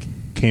just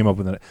came up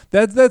with it.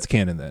 That's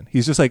canon then.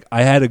 He's just like,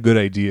 I had a good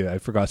idea I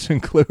forgot to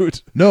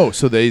include. No,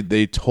 so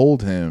they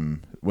told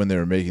him when they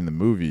were making the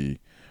movie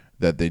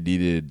that they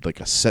needed like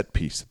a set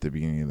piece at the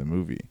beginning of the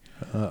movie.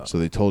 Oh. So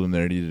they told him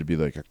there needed to be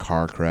like a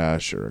car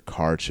crash or a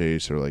car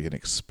chase or like an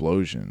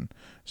explosion.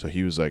 So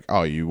he was like,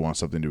 oh, you want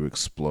something to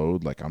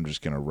explode? Like, I'm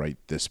just going to write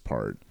this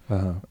part.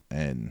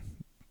 And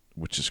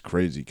which is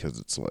crazy because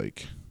it's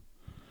like,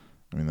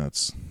 I mean,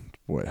 that's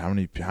what? How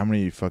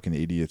many fucking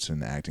idiots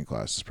in acting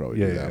classes probably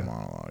do that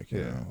monologue?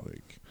 You know,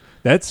 like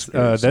that's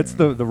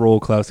the role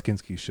Klaus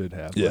Kinski should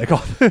have. Yeah.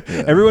 Like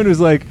everyone was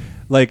like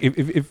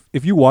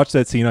if you watch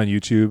that scene on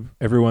YouTube,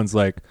 everyone's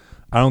like,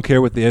 I don't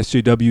care what the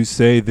SJWs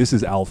say. This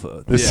is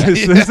alpha. This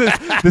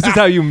is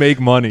how you make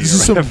money. This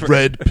is some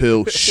red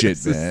pill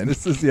shit, man.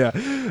 This is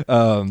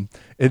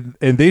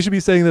and they should be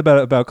saying that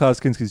about Klaus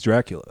Kinski's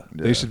Dracula.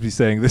 Yeah. They should be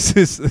saying this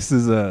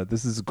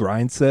is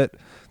grind set.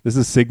 This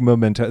is Sigma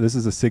This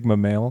is a Sigma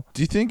male.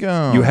 Do you think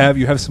you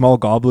have small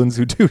goblins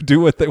who do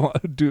what they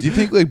want to do? Do you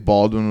think like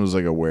Baldwin was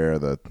like aware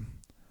that?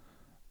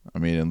 I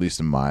mean, at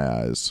least in my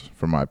eyes,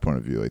 from my point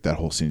of view, like that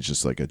whole scene's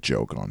just like a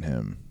joke on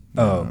him.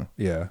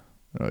 Yeah.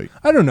 Like,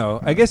 I don't know.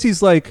 I guess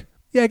he's like,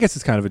 I guess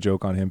it's kind of a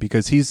joke on him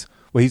because he's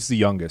the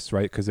youngest,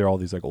 right? Because they're all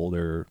these like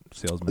older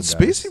salesmen.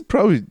 Spacey guys.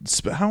 probably.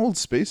 How old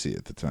Spacey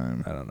at the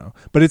time? I don't know,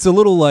 but it's a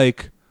little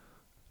like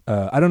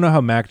I don't know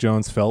how Mac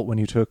Jones felt when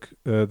you took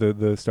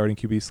the starting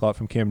QB slot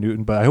from Cam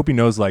Newton, but I hope he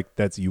knows like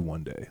that's you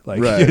one day.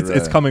 Like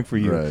it's coming for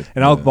you. Right,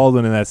 and Alec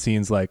Baldwin in that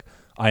scene's like,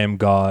 I am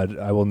God.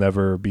 I will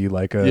never be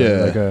like I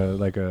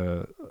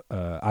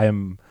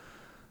am.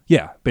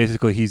 Yeah,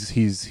 basically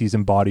he's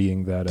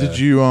embodying that. Did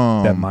you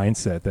that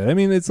mindset? That I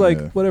mean, it's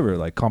like whatever,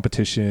 like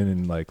competition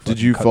and like.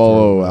 Did you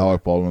follow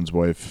Alec Baldwin's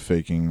wife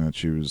faking that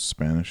she was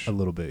Spanish? A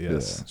little bit,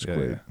 yes.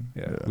 Yeah.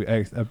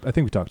 I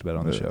think we talked about it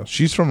on the show.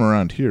 She's from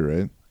around here,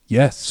 right?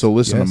 Yes. So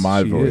listen to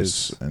my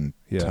voice is. and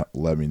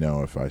let me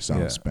know if I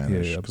sound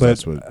Spanish. Yeah. But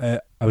that's what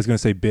I was going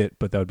to say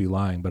but that would be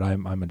lying. But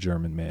I'm a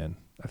German man.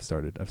 I've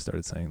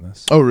started saying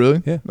this. Oh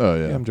really? Yeah. Oh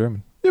yeah. Yeah, I'm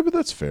German. Yeah, but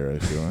that's fair. I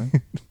feel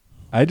like.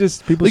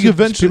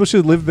 People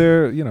should live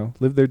their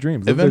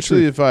dreams.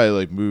 Eventually, if I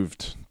like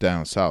moved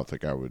down south,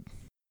 like I would,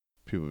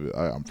 people would be,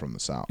 I'm from the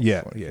south.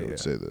 Yeah, like, yeah. Would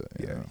say that.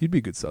 Yeah, you'd be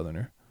a good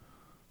Southerner.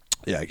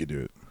 Yeah, I could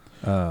do it.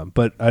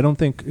 But I don't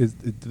think do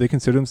they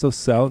consider themselves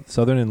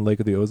Southern in Lake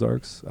of the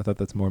Ozarks? I thought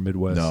that's more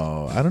Midwest.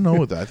 No, I don't know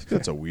what that. I think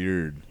that's a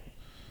weird.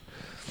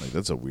 Like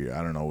that's a weird.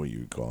 I don't know what you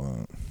would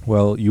call it.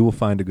 Well, you will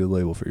find a good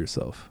label for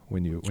yourself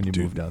when you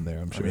move down there.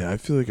 I'm sure. I mean, I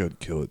feel like I'd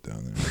kill it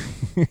down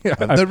there. Yeah,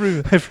 I've never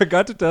even. I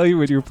forgot to tell you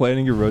when you were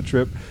planning your road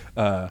trip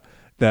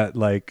that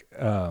like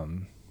I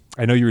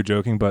know you were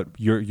joking, but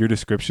your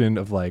description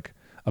of like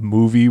a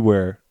movie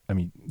where. I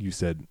mean, you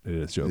said it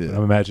is a joke, but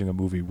I'm imagining a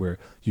movie where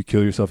you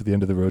kill yourself at the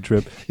end of the road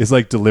trip. It's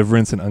like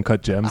Deliverance and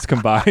Uncut Gems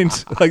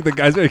combined. Like the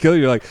guy's going to kill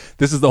you. You're like,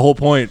 this is the whole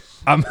point.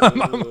 I'm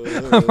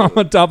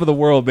on top of the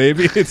world,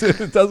 baby.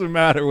 It doesn't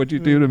matter what you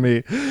do to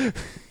me.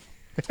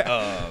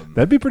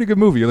 That'd be a pretty good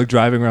movie. You're like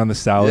driving around the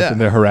South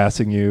and they're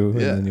harassing you. And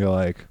then you're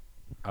like,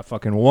 I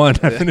fucking won.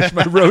 I finished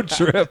my road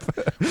trip.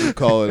 We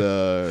call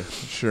it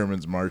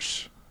Sherman's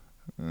March.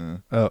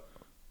 A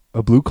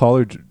blue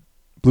collar.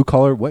 Blue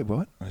collar. Wait,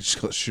 what? I just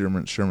call it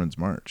Sherman's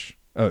March.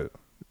 Oh,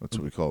 that's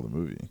what we call the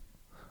movie.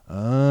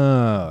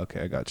 Oh,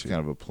 okay, I got you. It's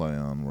kind of a play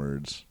on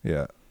words.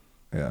 Yeah,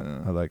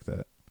 I like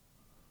that.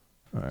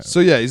 All right. So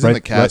yeah, he's in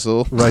the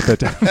castle. Write that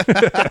down.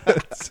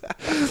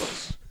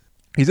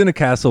 He's in a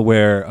castle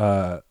where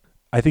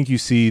I think you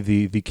see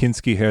the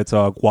Kinski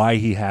Herzog why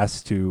he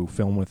has to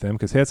film with him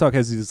because Herzog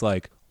has these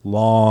like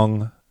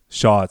long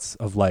shots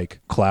of like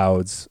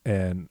clouds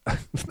and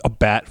a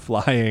bat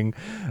flying,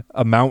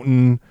 a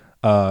mountain.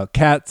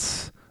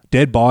 Cats,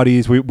 dead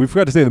bodies. We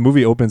forgot to say the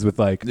movie opens with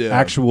like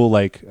actual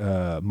like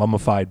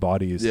mummified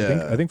bodies.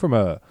 Yeah. I think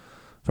from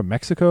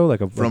Mexico, like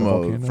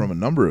from a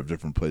number of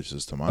different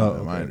places. To my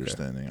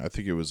understanding, okay. I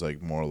think it was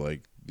like more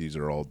like this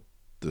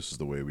is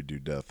the way we do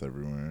death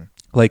everywhere.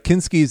 Like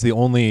Kinski's the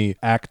only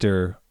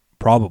actor,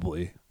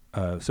 probably,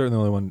 certainly the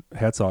only one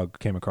Herzog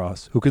came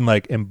across who can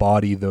like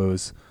embody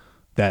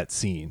that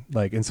scene.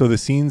 Like, and so the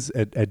scenes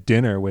at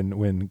dinner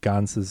when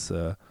Gans is.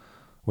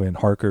 When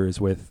Harker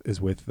is with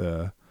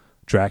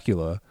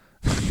Dracula,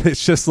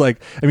 it's just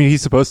like I mean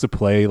he's supposed to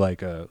play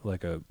like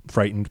a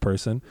frightened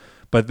person,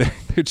 but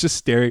they're just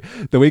staring.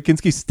 The way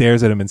Kinski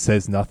stares at him and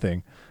says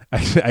nothing,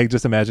 I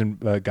just imagine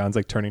Gans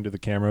like turning to the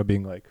camera,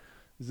 being like,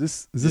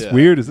 "Is this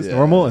weird? Is this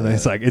normal?" And then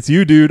it's like, "It's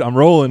you, dude. I'm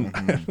rolling."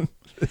 Mm-hmm.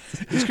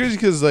 It's crazy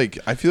because like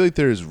I feel like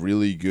there's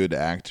really good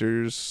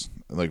actors.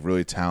 Like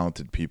really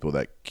talented people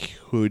that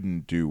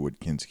couldn't do what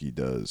Kinski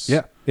does.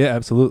 Yeah,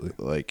 absolutely.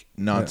 Like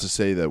not to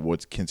say that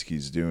what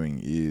Kinski's doing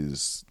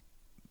is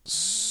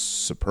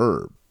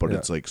superb, but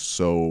it's like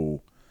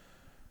so.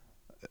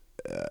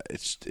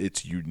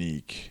 It's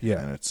unique. Yeah,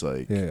 and it's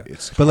like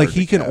it's. But like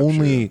he can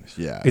only.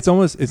 Yeah, it's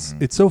almost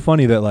it's so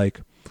funny that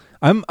like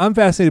I'm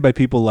fascinated by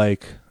people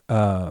like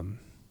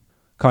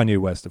Kanye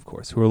West, of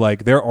course, who are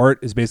like their art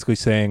is basically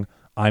saying.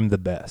 I'm the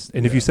best.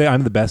 And if you say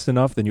I'm the best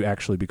enough, then you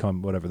actually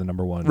become whatever the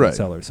number one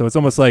seller. So it's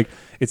almost like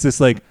it's this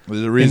like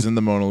there's a reason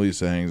the Mona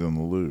Lisa hangs on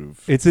the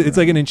Louvre. It's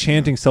like an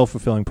enchanting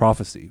self-fulfilling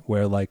prophecy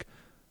where like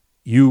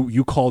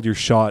you called your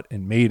shot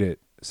and made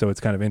it, so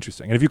it's kind of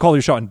interesting. And if you called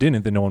your shot and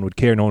didn't, then no one would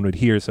care, no one would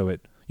hear, so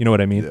it you know what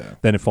I mean? Yeah.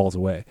 Then it falls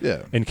away.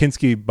 Yeah. And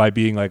Kinski by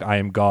being like I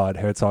am God,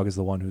 Herzog is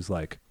the one who's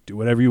like do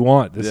whatever you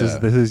want. This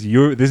is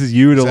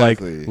you to like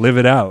live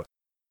it out.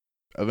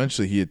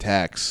 Eventually he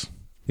attacks.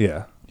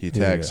 Yeah. He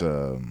attacks.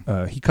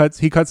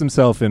 He cuts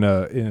himself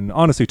in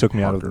honestly took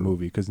me out of the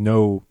movie because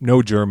no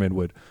German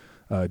would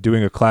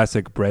doing a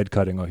classic bread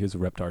cutting. Oh, here's a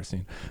Reptar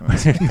scene.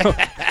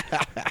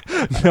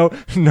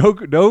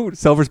 no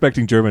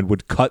self-respecting German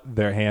would cut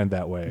their hand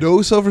that way.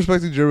 No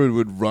self-respecting German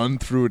would run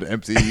through an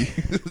empty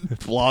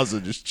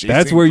plaza just chasing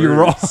That's where you're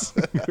wrong. birds.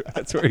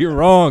 That's where you're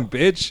wrong,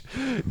 bitch.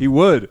 He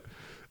would.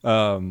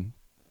 And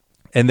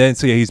then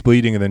so yeah, he's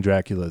bleeding, and then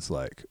Dracula's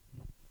like,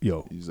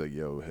 "Yo, He's like,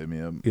 "Yo, hit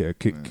me up. yeah,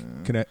 can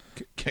I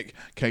Can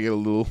I get a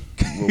little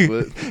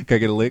bit?" can I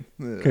get a lick?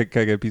 Can I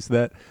get a piece of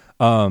that?"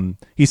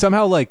 He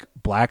somehow like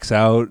blacks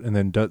out and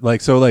then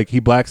he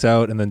blacks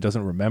out and then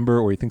doesn't remember,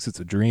 or he thinks it's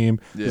a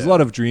dream. There's a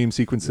lot of dream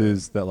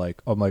sequences that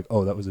like I'm like,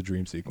 oh, that was a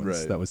dream sequence.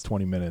 Right. That was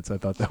 20 minutes. I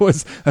thought that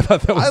was the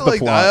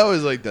plot. I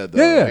always like that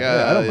though.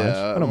 Yeah, I don't mind.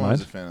 I don't I'm always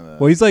mind. a fan of that.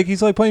 Well,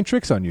 he's like playing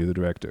tricks on you, the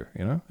director.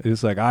 You know,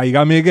 it's like, you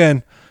got me again.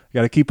 You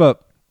got to keep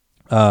up.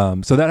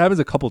 So that happens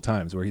a couple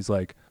times where he's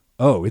like,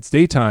 oh, it's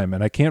daytime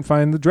and I can't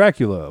find the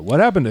Dracula. What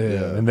happened to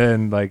him? Yeah. And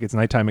then like it's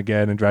nighttime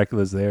again and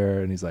Dracula's there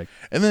and he's like,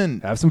 and then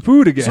have some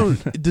food again. so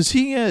does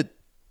he get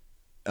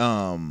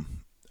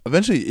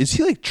eventually is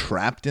he like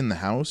trapped in the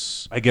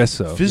house? I guess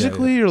so.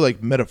 Physically or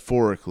like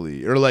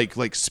metaphorically or like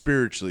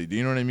spiritually? Do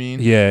you know what I mean?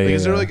 Yeah, Like, yeah,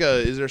 is there yeah.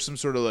 is there some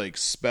sort of like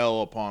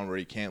spell upon where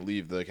he can't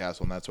leave the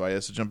castle and that's why he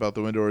has to jump out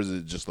the window, or is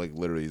it just like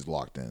literally he's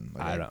locked in?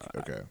 Like, I don't.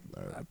 Okay.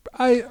 All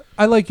right.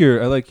 I like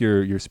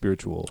your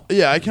spiritual.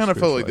 Yeah, I kind of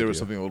felt spiritual like there was idea.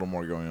 something a little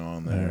more going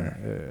on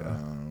there.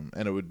 Yeah.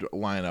 And it would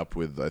line up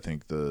with I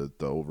think the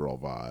overall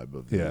vibe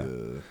of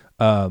the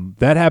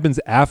That happens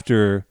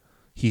after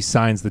he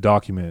signs the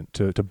document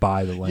to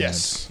buy the land.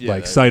 Yes. Yeah,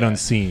 like sight yeah.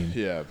 unseen.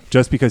 Yeah.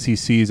 Just because he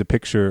sees a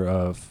picture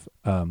of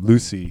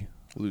Lucy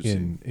Lucy.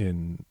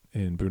 in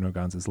Bruno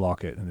Ganz's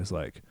locket and is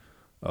like,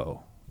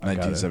 oh,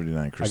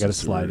 1979 I Kristen gotta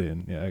slide Stewart.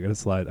 in. Yeah, I gotta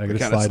slide in the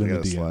Gotta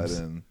DMs. slide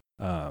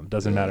in.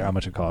 Doesn't matter how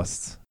much it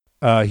costs.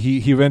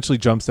 He eventually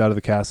jumps out of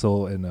the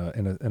castle and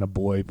a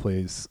boy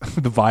plays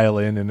the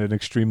violin in an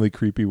extremely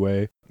creepy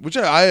way. Which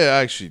I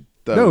actually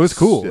thought It was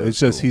cool. yeah, It's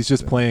just cool. he's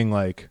just playing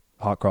like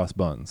Hot Cross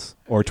Buns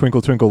or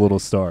Twinkle Twinkle Little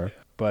Star.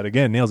 But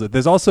again, nails it.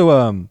 There's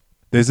also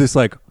there's this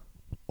like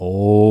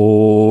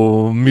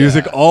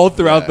music all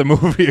throughout the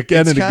movie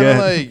again It's and kinda again.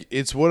 like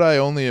it's what I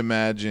only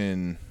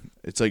imagine.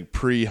 It's like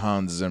pre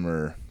Hans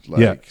Zimmer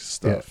like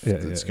stuff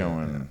that's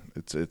going.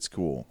 It's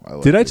cool. I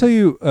like Did I it. tell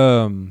you?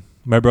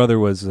 My brother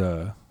was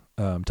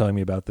telling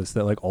me about this.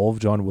 That like all of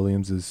John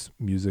Williams's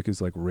music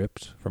is like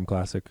ripped from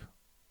classic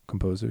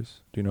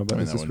composers. Do you know about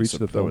this? This reached the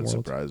that film would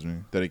world. surprise me.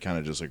 That he kind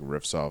of just like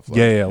riffs off. Like,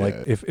 Yeah. Like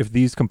if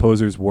these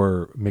composers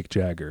were Mick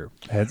Jagger,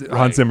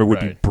 Hans Zimmer would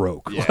be right.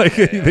 broke. Yeah, like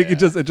yeah, they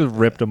could yeah. it just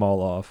ripped them all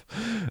off.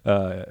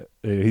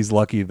 He's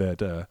lucky that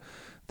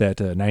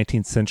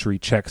 19th century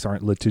Czechs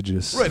aren't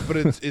litigious. Right, but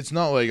it's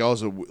not like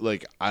also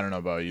like I don't know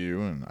about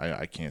you, and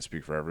I can't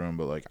speak for everyone,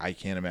 but like I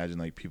can't imagine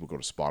like people go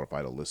to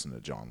Spotify to listen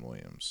to John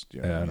Williams. Do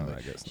you know what I mean? no,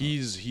 Like, I guess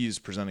not. he's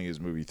presenting his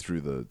movie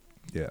through the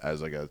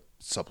as like a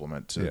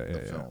supplement to the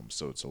film,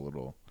 so it's a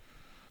little.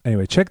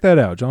 Anyway, check that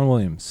out. John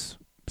Williams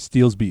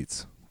steals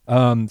beats.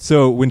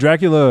 So when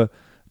Dracula,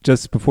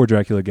 just before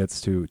Dracula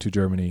gets to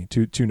Germany,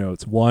 two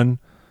notes. One,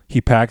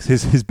 he packs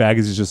his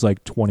baggage is just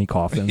like 20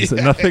 coffins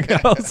and nothing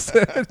else.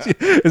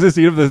 Is the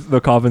scene of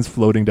the coffins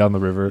floating down the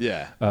river.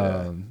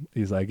 Yeah.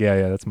 He's like,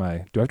 yeah, that's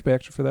my. Do I have to pay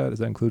extra for that? Is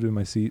that included in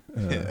my seat?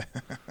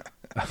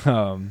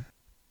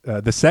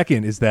 The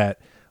second is that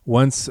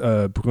once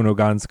Bruno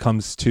Ganz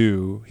comes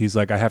to, he's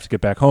like, I have to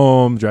get back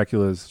home.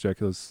 Dracula's.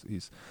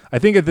 I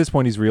think at this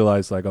point he's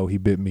realized like, oh, he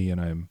bit me, and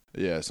I'm.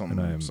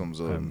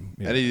 Something's up. I'm-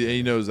 yeah. And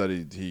he knows that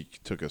he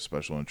took a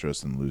special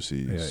interest in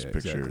Lucy's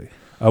picture.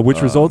 Exactly.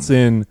 Which results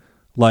in,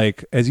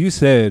 like, as you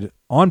said,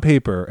 on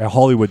paper, a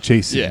Hollywood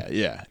chase scene.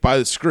 Yeah. By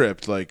the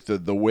script, like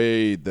the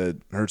way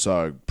that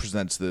Herzog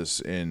presents this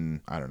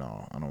in, I don't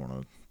know, I don't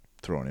want to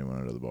throw anyone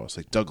under the bus.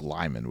 Like Doug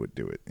Liman would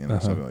do it,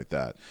 something like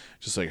that.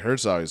 Just like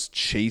Herzog's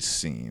chase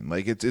scene,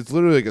 like it's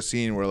literally like a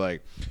scene where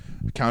like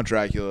Count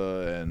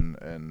Dracula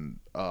and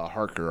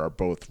Harker are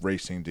both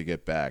racing to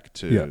get back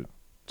to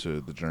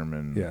the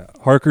German. Yeah,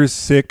 Harker's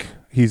sick.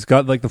 He's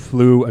got like the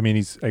flu. I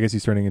mean, I guess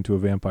he's turning into a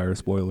vampire.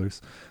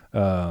 Spoilers,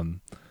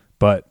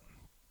 but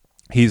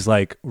he's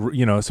like,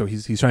 so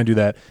he's trying to do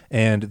that,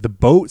 and the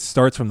boat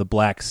starts from the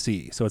Black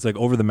Sea, so it's like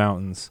over the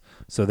mountains.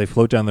 So they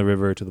float down the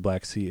river to the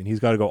Black Sea, and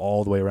he's got to go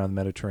all the way around the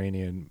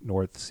Mediterranean,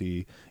 North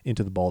Sea,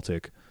 into the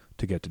Baltic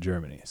to get to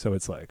Germany. So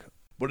it's like.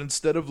 But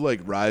instead of like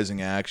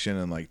rising action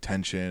and like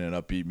tension and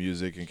upbeat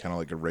music and kind of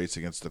like a race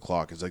against the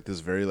clock, it's like this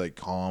very like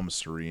calm,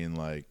 serene,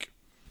 like.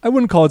 I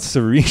wouldn't call it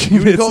serene.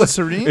 You would call like, it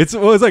serene? It's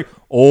like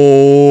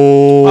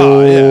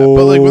yeah,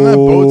 but like when that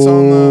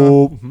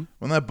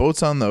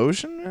boat's on the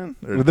ocean, man.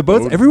 Or with the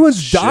boats, boat,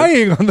 everyone's ship.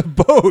 dying on the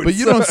boat. But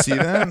you don't see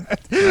that.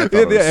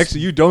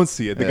 Actually, you don't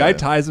see it. The guy Yeah.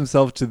 ties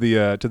himself to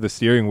the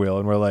steering wheel,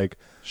 and we're like,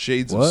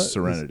 Shades What? of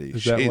serenity.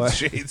 Is that why?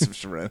 Shades of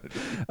serenity.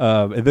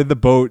 and then the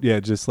boat,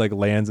 just like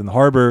lands in the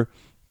harbor.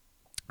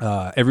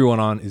 Everyone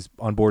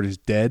on board is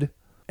dead,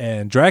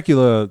 and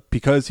Dracula,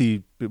 because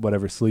he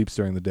sleeps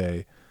during the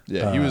day,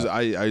 Yeah, he was.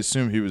 I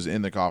assume he was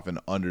in the coffin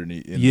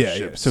underneath. In the Yeah.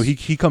 ships. So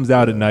he comes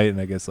out at night and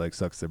I guess like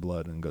sucks their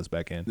blood and goes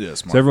back in. Yeah,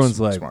 smart. So everyone's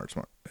like,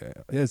 smart.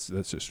 yeah,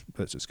 that's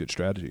just good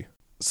strategy.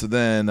 So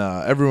then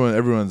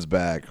everyone's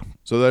back.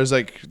 So there's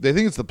like they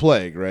think it's the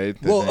plague, right?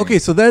 Okay,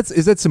 so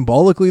is that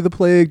symbolically the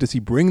plague? Does he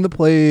bring the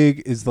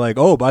plague? Is like,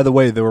 oh, by the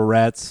way, there were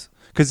rats,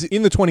 because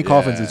in the 20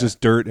 coffins it's just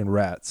dirt and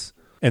rats,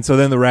 and so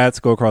then the rats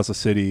go across the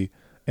city,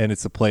 and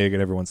it's the plague,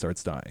 and everyone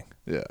starts dying.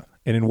 Yeah.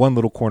 And in one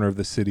little corner of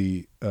the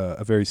city,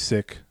 a very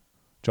sick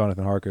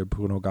Jonathan Harker,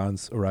 Bruno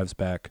Ganz, arrives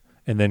back,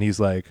 and then he's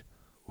like,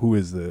 "Who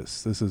is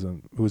this?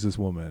 Who is this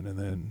woman?" And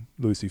then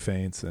Lucy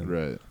faints, and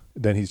Right.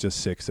 then he's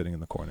just sick sitting in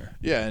the corner.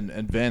 Yeah,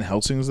 and Van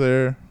Helsing's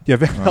there. Yeah,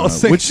 Van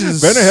Helsing. Which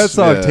is Werner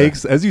Herzog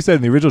takes, as you said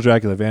in the original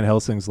Dracula, Van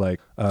Helsing's like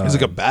he's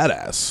like a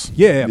badass.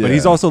 Yeah, but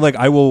he's also like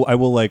I will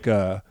like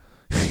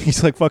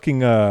he's like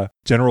fucking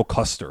General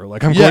Custer.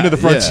 Like I'm going to the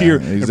frontier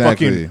and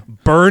fucking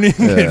burning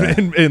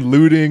and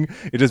looting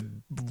and just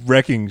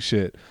wrecking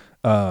shit.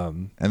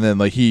 And then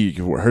like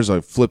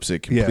Herzog flips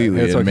it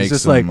completely and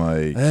makes him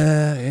like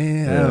I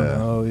don't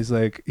know. He's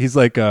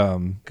like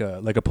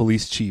a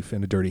police chief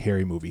in a Dirty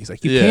Harry movie. He's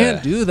like, you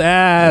can't do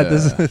that.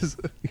 This is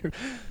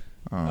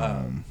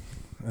and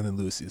then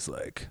Lucy's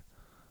like,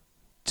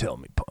 tell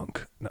me,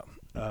 punk. No.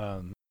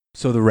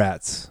 So the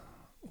rats.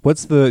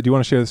 Do you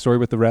want to share the story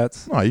with the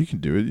rats? No, you can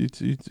do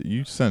it.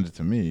 You send it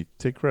to me.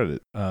 Take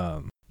credit.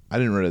 I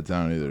didn't write it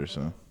down either,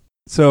 so.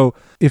 So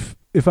if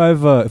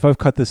I've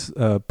cut this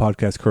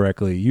podcast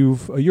correctly,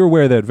 you're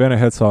aware that Werner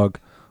Herzog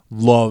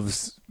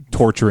loves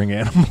torturing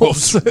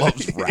animals.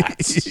 loves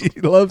rats.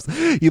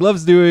 he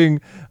loves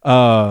doing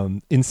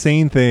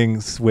insane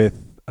things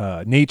with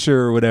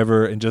nature or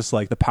whatever, and just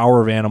like the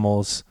power of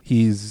animals.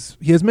 He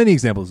has many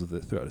examples of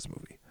it throughout his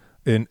movie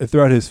and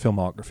throughout his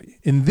filmography.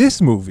 In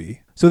this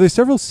movie, so there's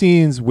several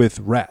scenes with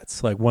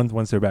rats, like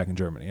once they're back in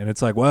Germany, and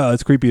it's like, wow,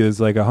 it's creepy. There's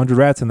like 100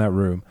 rats in that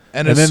room.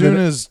 And as soon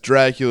as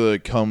Dracula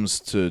comes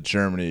to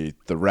Germany,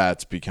 the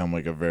rats become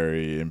like a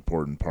very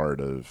important part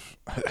of.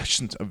 I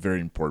shouldn't a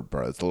very important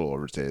part. It's a little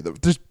overstated.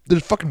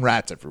 There's fucking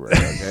rats everywhere.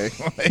 Okay,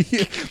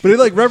 but it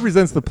like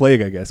represents the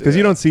plague, I guess, because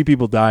you don't see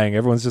people dying.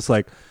 Everyone's just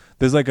like.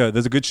 There's a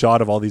good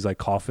shot of all these like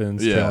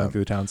coffins trailing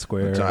through the town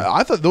square.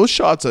 I thought those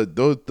shots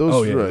those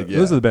those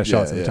are the best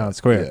shots in the town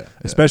square,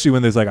 especially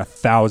when there's like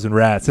 1,000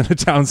 rats in a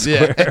town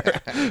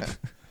square.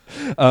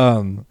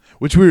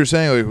 Which we were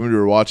saying like when we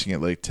were watching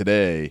it like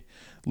today,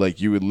 like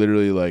you would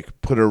literally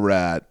like put a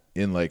rat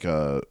in like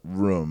a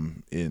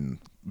room in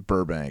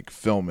Burbank,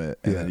 film it,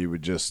 and then you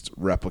would just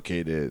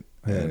replicate it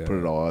and put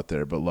it all out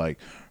there. But like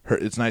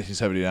it's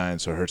 1979,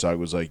 so Herzog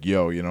was like,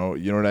 "Yo, you know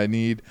what I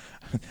need?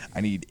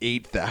 I need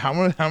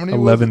 8,000. How many?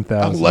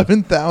 11,000.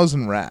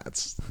 11,000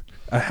 rats."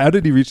 How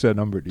did he reach that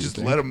number? Just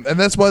let him, and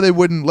that's why they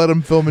wouldn't let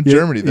him film in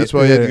Germany. That's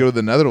why he had to go to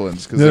the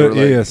Netherlands because they were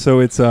like, So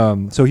it's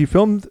so he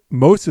filmed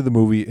most of the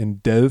movie in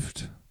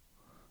Delft,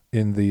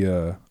 in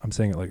the I'm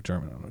saying it like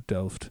German, I don't know,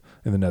 Delft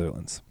in the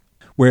Netherlands,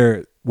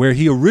 where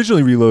he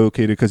originally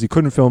relocated because he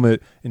couldn't film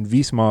it in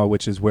Wismar,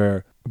 which is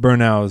where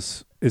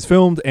Burnhouse is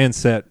filmed and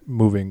set,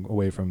 moving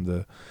away from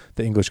the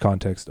English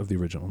context of the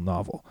original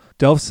novel.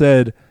 Delft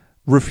said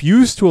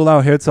refused to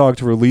allow Herzog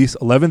to release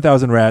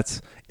 11,000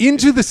 rats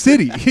into the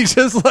city. He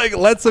just like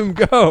lets them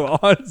go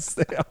on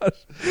stage.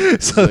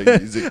 So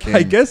he's a king.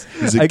 I guess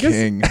he's a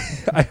king.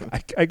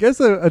 I guess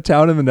a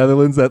town in the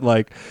Netherlands that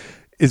like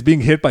is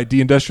being hit by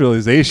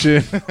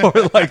deindustrialization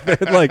or like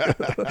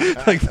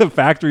the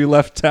factory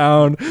left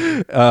town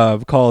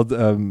called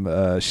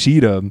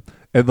Schiedam.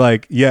 And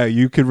like, yeah,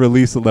 you could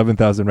release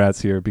 11,000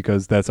 rats here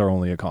because that's our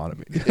only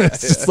economy.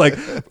 It's just like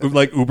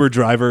Uber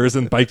drivers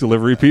and bike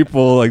delivery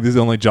people. Like these are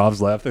the only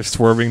jobs left. They're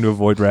swerving to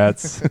avoid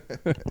rats.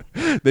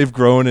 They've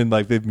grown and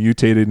like they've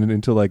mutated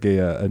into like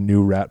a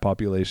new rat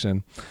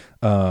population.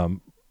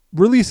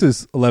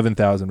 Releases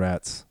 11,000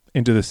 rats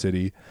into the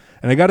city,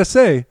 and I gotta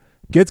say,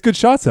 gets good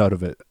shots out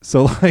of it.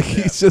 So like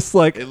he's just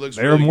like,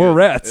 there are more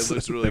rats. It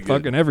looks really They're good.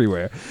 fucking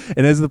everywhere.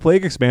 And as the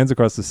plague expands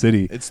across the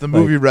city, it's the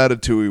movie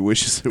Ratatouille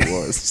wishes it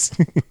was.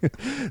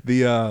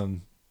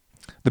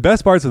 The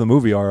best parts of the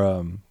movie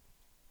are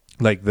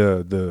like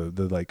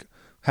the like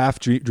half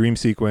dream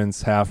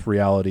sequence, half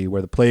reality,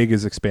 where the plague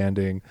is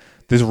expanding.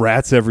 There's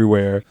rats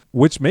everywhere,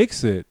 which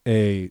makes it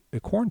a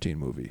quarantine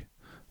movie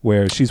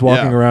where she's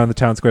walking around the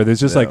town square. There's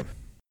just like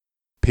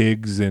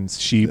pigs and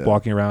sheep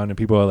walking around, and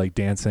people are like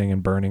dancing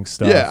and burning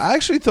stuff. Yeah, I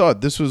actually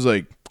thought this was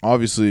like,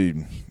 obviously,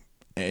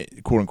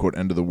 quote unquote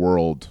end of the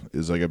world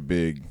is like a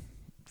big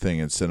thing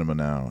in cinema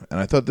now, and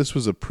I thought this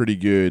was a pretty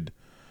good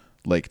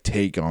like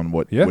take on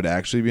what would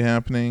actually be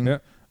happening.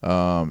 It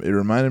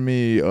reminded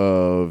me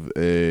of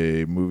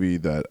a movie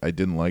that I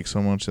didn't like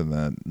so much and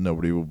that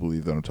nobody will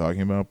believe that I'm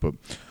talking about, but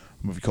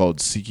a movie called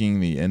Seeking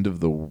the End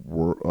of the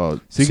World.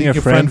 Seeking a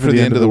Friend for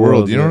the End of the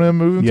World. You know what that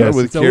movie? Yes,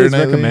 with it's always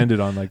Keira recommended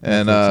on like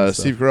and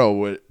Steve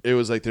Carell. It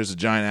was like there's a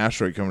giant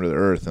asteroid coming to the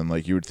Earth, and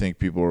like you would think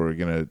people were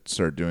gonna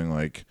start doing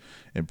like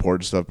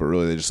important stuff, but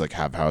really they just like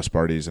have house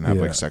parties and have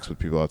like sex with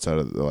people outside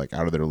of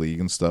out of their league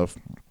and stuff.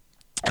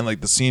 And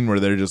like the scene where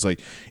they're just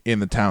like in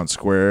the town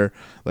square,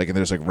 like, and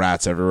there's like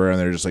rats everywhere, and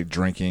they're just like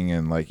drinking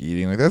and like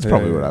eating. Like that's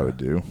probably what I would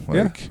do. Like,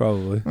 yeah,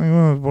 probably. Like,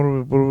 well,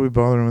 what are we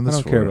bothering with this I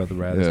don't for? care about the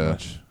rat as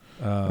much.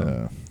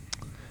 Yeah.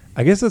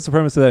 I guess that's the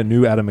premise of that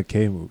new Adam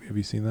McKay movie. Have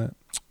you seen that?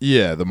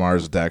 Yeah, the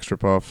Mars Attacks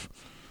ripoff.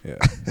 Yeah.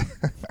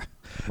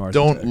 Mars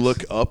Don't Attacks.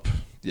 look up.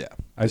 Yeah.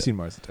 I've seen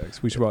Mars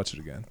Attacks. We should watch it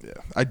again. Yeah.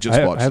 I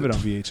just watched it. I have it on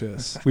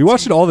VHS. We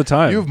watched it all the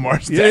time. You have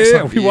Mars Attacks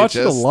on we watched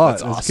it a VHS? lot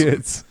That's as awesome.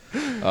 kids.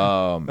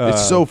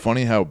 It's so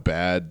funny how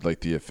bad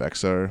like the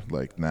effects are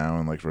like now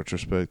in like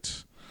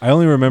retrospect. I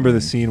only remember the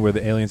scene where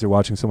the aliens are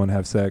watching someone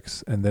have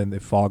sex, and then they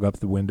fog up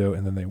the window,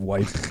 and then they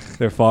wipe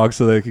their fog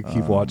so they could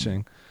keep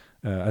watching.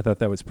 I thought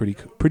that was pretty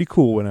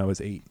cool when I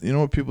was 8. You know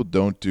what people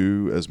don't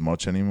do as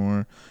much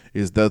anymore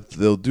is that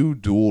they'll do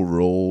dual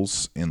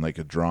roles in like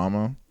a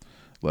drama,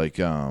 like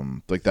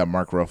that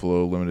Mark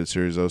Ruffalo limited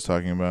series I was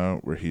talking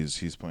about, where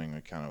he's playing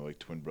like kind of like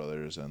twin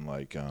brothers, and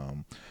like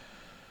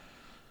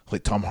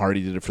Tom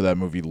Hardy did it for that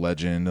movie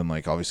Legend, and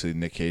like obviously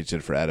Nick Cage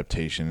did it for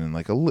Adaptation, and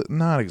like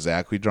not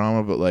exactly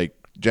drama, but like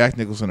Jack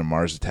Nicholson in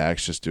Mars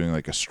Attacks just doing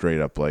like a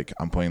straight up like,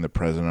 I'm playing the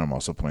president, I'm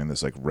also playing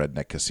this like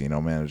redneck casino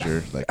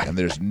manager, like, and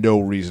there's no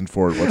reason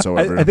for it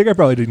whatsoever. I think I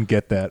probably didn't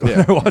get that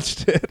when I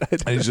watched it.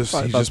 And he's just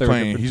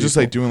playing, he's just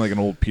like doing like an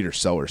old Peter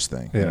Sellers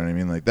thing. You know what I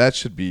mean? Like that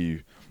should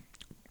be,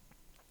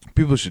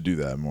 people should do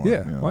that more.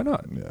 Yeah, you know? why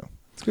not? Yeah,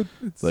 It's good.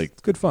 It's Like-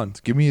 it's good fun.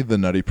 give me the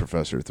Nutty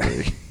Professor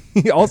 3.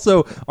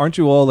 Also, aren't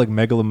you all like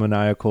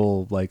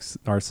megalomaniacal like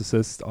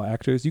narcissist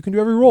actors? You can do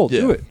every role.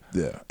 Yeah, Do it.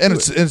 yeah, and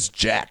it's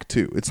Jack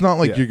too. It's not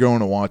like Yeah. you're going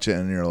to watch it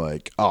and you're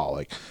like, oh,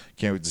 like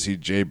can't wait to see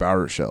Jay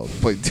Baruchel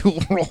play dual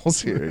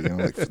roles here. You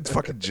know, like it's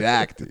fucking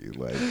Jack, dude.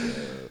 Like,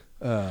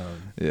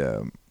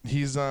 yeah,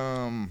 he's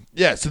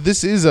yeah. So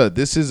this is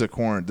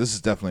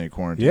definitely a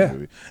quarantine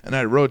movie. And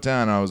I wrote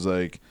down, I was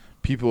like,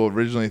 people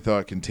originally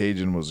thought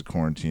Contagion was a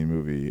quarantine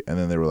movie, and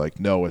then they were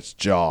like, no, it's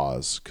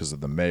Jaws because of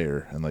the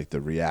mayor and like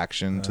the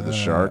reaction to the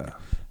shark.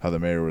 How the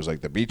mayor was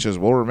like, the beaches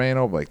will remain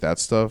open, like that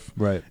stuff.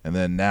 Right. And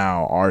then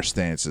now our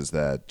stance is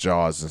that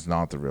Jaws is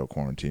not the real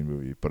quarantine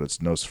movie, but it's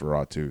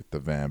Nosferatu, the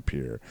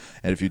vampire.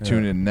 And if you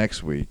tune in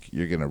next week,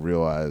 you're going to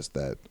realize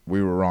that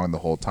we were wrong the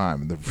whole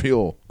time. And the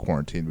real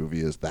quarantine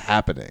movie is The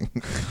Happening.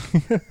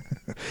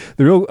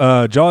 The real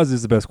Jaws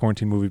is the best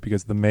quarantine movie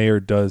because the mayor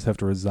does have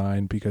to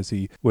resign because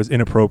he was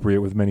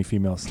inappropriate with many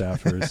female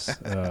staffers.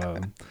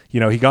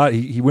 You know,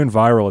 he went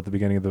viral at the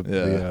beginning of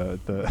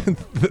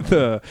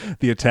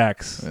the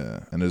attacks. Yeah.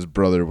 And his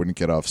brother wouldn't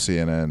get off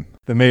CNN.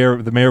 The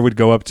mayor would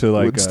go up to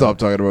like Wouldn't stop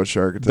talking about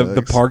shark attacks.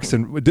 the parks,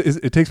 and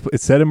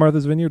it's set in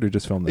Martha's Vineyard or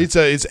just filmed there?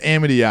 It's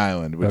Amity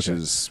Island, which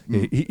is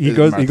he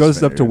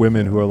goes up to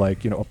women who are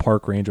like, you know, a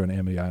park ranger on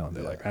Amity Island.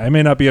 They're like, I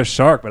may not be a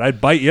shark, but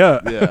I'd bite you.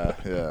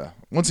 yeah.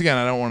 Once again,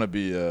 I don't want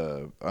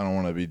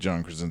to be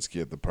John Krasinski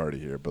at the party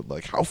here, but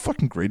like, how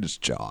fucking great is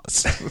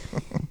Jaws?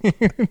 All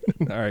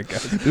right,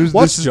 guys,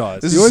 watch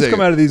Jaws. This You is always sick. come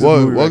out of these. Well,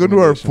 with movie welcome to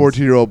our recommendations.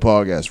 14-year-old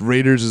podcast.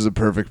 Raiders is a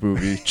perfect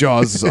movie.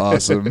 Jaws is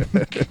awesome.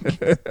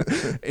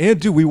 And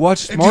dude, we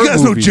watch Do smart you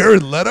guys know movies.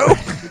 Jared Leto?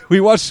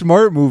 We watch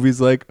smart movies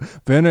like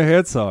Werner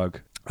Herzog.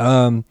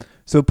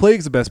 So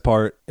Plague's the best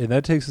part, and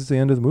that takes us to the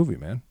end of the movie,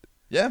 man.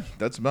 Yeah,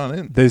 that's about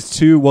it. There's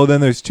two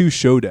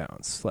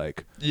showdowns,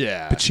 like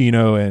Yeah.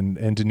 Pacino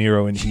and De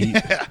Niro in Heat,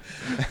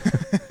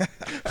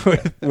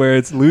 where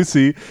it's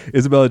Lucy,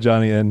 Isabella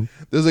Gianni, and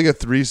There's like a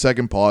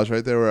 3-second pause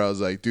right there where I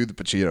was like, do the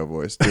Pacino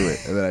voice, do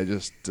it. And then I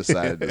just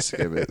decided to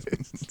skip it.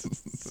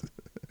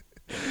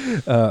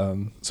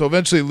 So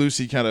eventually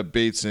Lucy kind of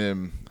baits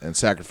him and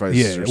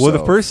sacrifices herself. Well,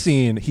 the first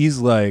scene, he's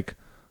like,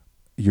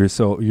 "You're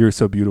so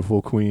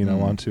beautiful, Queen. I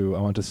want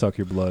to suck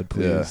your blood,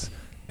 please." Yeah.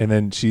 And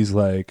then she's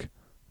like,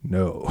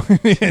 "No,"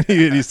 and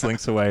he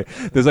slinks away.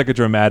 There's like a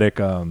dramatic.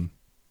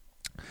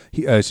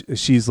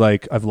 She's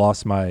like, "I've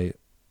lost my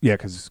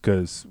because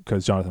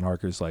Jonathan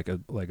Harker's like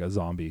a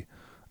zombie."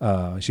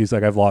 She's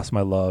like, "I've lost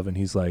my love," and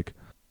he's like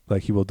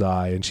he will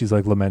die, and she's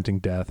like lamenting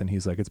death, and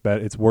he's like,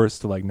 it's worse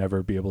to like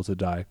never be able to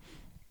die.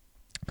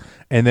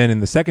 And then in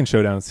the second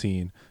showdown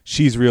scene,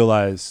 she's read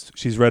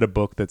a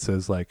book that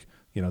says like,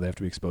 you know, they have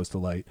to be exposed to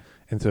light,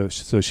 and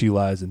so she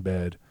lies in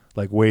bed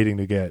like waiting,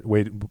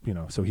 you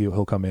know, so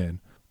he'll come in,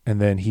 and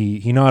then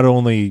he not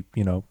only,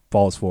 you know,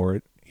 falls for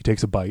it, he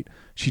takes a bite,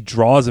 she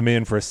draws him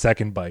in for a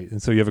second bite,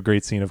 and so you have a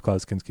great scene of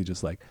Klaus Kinski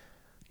just like,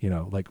 you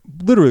know, like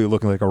literally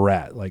looking like a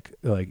rat, like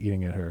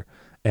eating at her.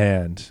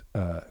 And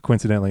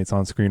coincidentally, it's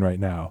on screen right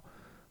now.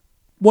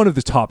 One of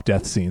the top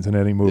death scenes in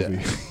any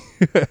movie.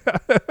 Yeah.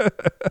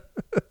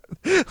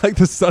 Like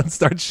the sun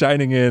starts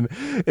shining in,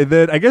 and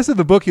then I guess in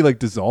the book you like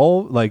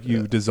dissolve or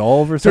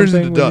turns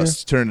something. into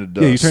dust. Yeah,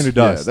 you turn to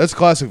dust. Yeah, that's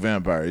classic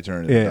vampire. You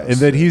turn into dust. And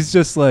then he's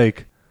just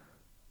like,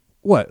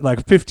 what,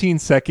 like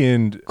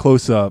 15-second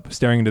close up,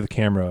 staring into the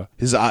camera.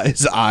 His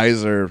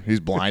eyes are, he's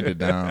blinded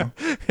now.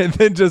 And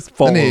then just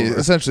falls. And he over.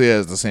 essentially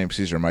has the same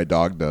seizure my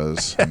dog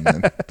does, and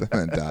then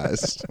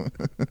dies.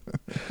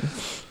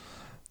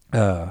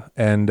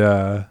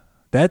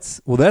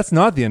 That's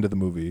not the end of the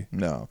movie.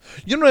 No.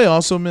 You know what I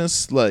also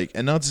miss? Like,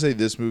 and not to say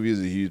this movie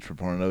is a huge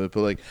proponent of it,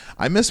 but like,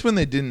 I miss when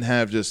they didn't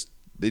have just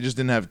they just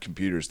didn't have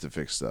computers to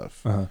fix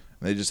stuff. Uh-huh.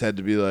 They just had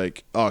to be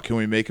like, oh, can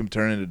we make him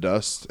turn into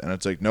dust? And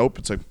it's like, nope.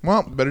 It's like,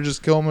 well, better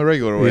just kill him the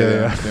regular way,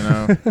 you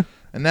know.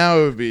 And now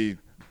it would be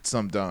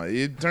some dumb.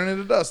 He'd turn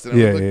into dust. And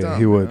it would look dumb,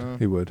 he would. You know?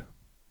 He would.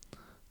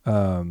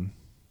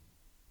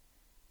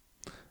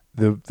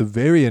 The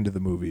very end of the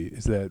movie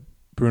is that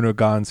Bruno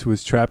Ganz, who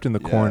is trapped in the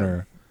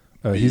corner,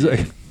 he's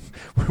like,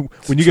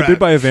 when you get bit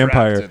by a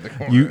vampire,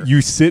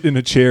 you sit in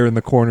a chair in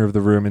the corner of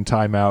the room in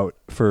timeout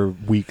for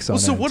weeks on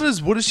end. So what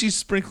is she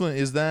sprinkling?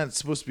 Is that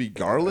supposed to be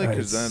garlic?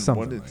 Is that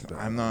something what? like that.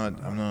 I'm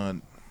not.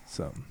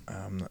 Something.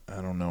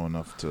 I don't know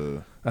enough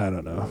to. I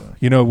don't know.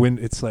 You know, when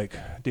it's like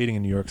dating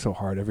in New York so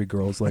hard, every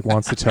girl's like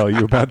wants to tell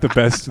you about the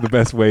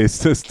best ways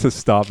to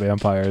stop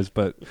vampires,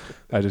 but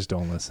I just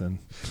don't listen.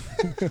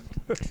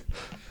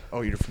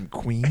 Oh, you're from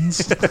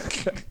Queens?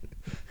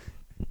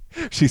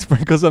 She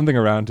sprinkles something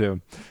around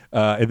him,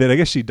 and then I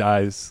guess she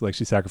dies. Like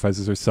she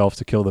sacrifices herself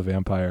to kill the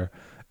vampire.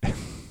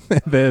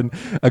 And then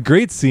a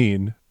great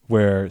scene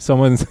where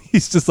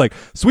he's just like,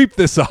 sweep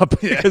this up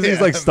because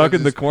he's like stuck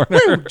in the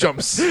corner.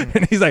 Jumps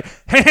and he's like,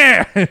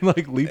 hey, and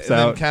like leaps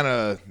out.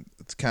 And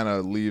kind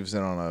of leaves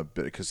in on a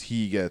bit because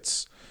he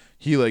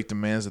like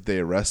demands that they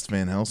arrest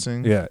Van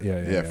Helsing.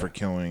 Yeah, for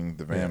killing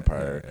the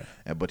vampire. Yeah.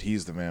 And but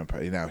he's the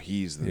vampire now.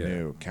 He's the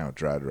new Count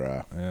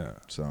Dracula. Yeah.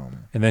 So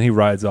and then he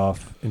rides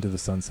off into the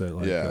sunset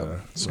like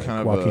it's like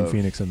kind of Joaquin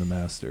Phoenix and the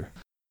Master.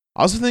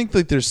 I also think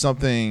like there's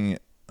something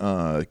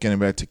getting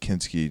back to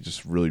Kinski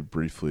just really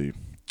briefly.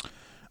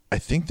 I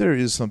think there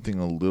is something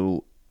a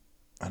little,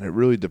 and it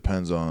really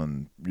depends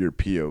on your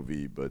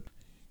POV, but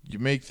you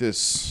make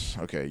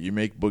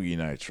Boogie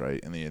Nights, right?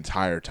 And the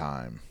entire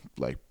time,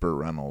 like, Burt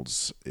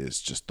Reynolds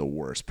is just the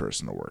worst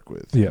person to work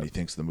with. Yeah. And he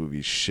thinks the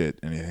movie's shit,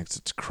 and he thinks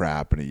it's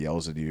crap, and he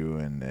yells at you,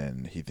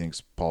 and he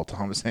thinks Paul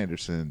Thomas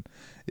Anderson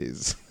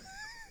is,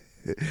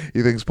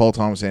 he thinks Paul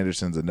Thomas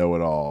Anderson's a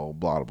know-it-all,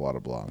 blah, blah,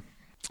 blah, blah.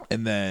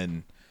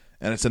 And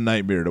it's a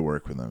nightmare to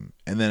work with him.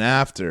 And then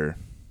after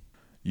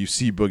you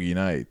see Boogie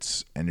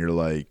Nights and you're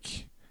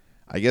like,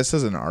 I guess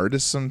as an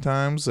artist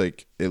sometimes,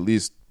 like at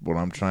least what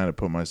I'm trying to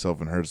put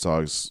myself in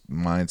Herzog's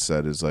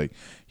mindset is like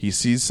he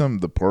sees some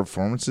of the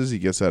performances he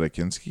gets out of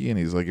Kinski and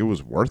he's like, it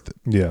was worth it.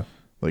 Yeah.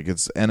 Like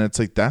it's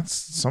like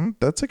that's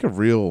like a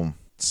real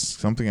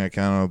something I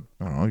kind of,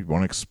 I don't know, you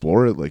want to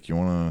explore it. Like you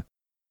want to,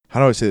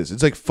 how do I say this?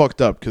 It's like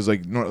fucked up because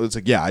like it's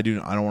like, yeah, I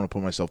don't want to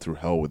put myself through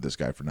hell with this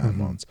guy for 9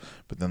 months.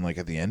 But then like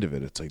at the end of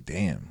it, it's like,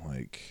 damn,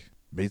 like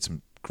made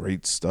some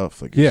great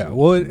stuff. Like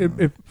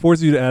it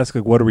forces you to ask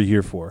like, what are we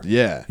here for?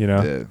 Yeah, you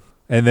know.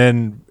 And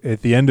then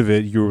at the end of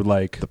it, you're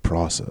like the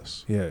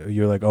process. Yeah,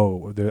 you're like,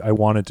 oh, I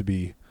wanted to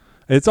be.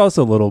 It's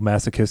also a little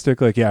masochistic.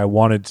 Like, yeah, I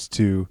wanted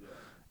to.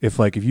 If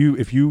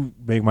you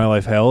make my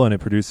life hell and it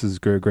produces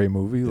a great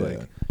movie,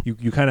 like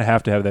you kind of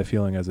have to have that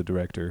feeling as a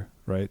director,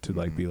 right? To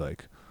like be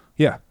like,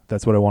 yeah,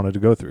 that's what I wanted to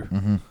go through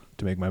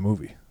to make my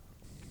movie.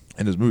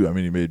 And his movie, I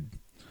mean, he made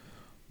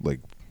like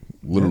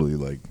literally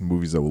like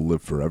movies that will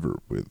live forever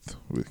with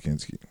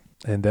Kinski.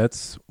 And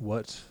that's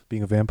what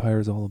being a vampire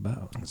is all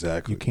about.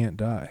 Exactly. You can't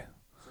die.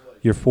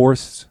 You're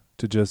forced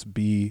to just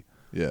be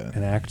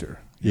an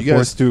actor. You're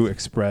forced to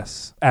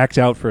act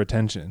out for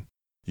attention.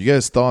 You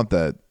guys thought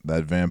that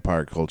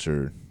vampire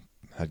culture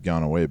had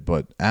gone away,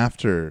 but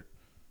after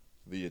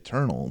the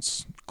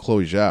Eternals,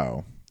 Chloe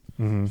Zhao,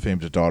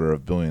 famed daughter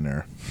of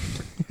billionaire,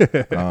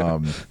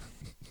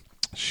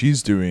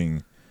 she's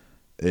doing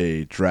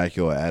a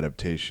Dracula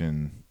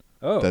adaptation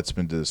that's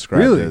been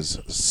described as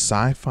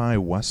sci-fi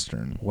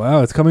western.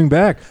 Wow, it's coming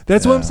back.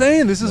 That's what I'm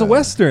saying. This is a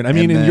western. I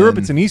mean, in Europe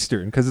it's an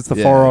eastern because it's the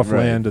far off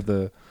land of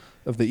the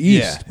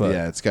east. But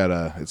it's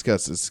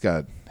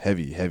got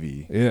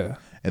heavy. Yeah.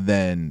 And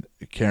then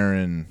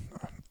Karen,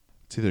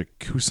 it's either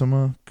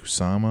Kusama.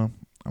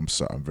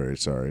 I'm very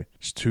sorry.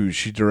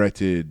 She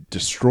directed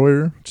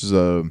Destroyer, which is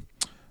a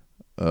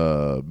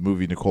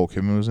movie Nicole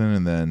Kidman was in,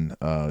 and then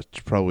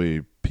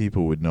probably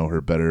people would know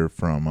her better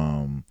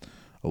from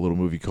a little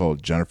movie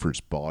called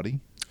Jennifer's Body.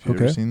 Have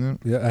you ever seen that?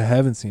 Yeah, I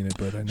haven't seen it,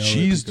 but I know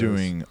she's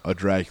doing a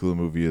Dracula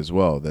movie as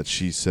well that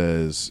she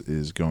says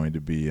is going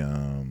to be.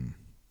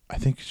 I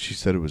think she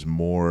said it was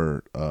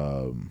more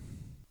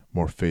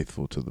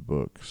faithful to the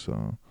book.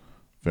 So,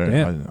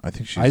 I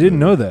think she's. I didn't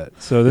know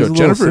that. So there's a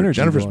little synergy.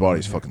 Jennifer's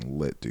Body is fucking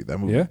lit, dude. That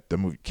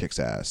movie kicks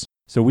ass.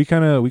 So we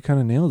kind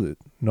of nailed it.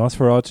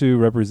 Nosferatu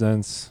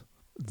represents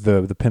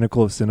the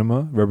pinnacle of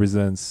cinema.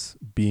 Represents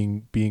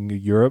being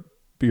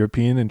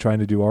European and trying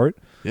to do art.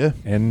 Yeah,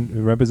 and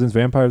it represents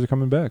vampires are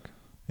coming back.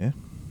 Yeah.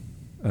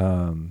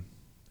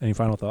 Any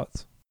final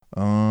thoughts?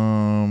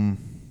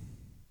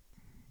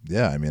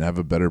 Yeah, I mean, I have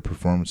a better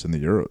performance in the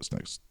Euros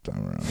next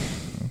time around.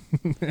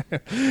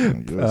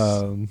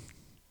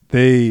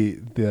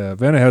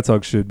 Werner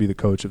Herzog should be the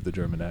coach of the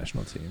German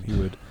national team. He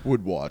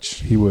would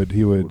watch. He would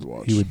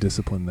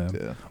discipline them.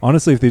 Yeah.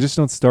 Honestly, if they just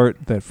don't start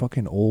that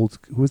fucking who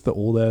was the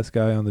old ass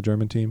guy on the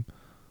German team?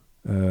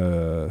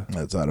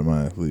 That's out of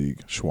my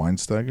league.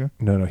 Schweinsteiger?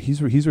 No,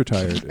 he's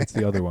retired. It's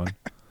the other one.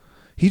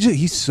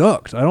 He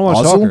sucked. I don't watch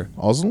Ozil?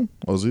 soccer.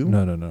 Ozil?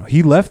 No.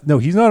 He left. No,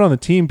 he's not on the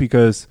team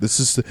because This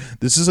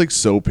is like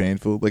so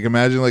painful. Like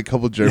imagine like a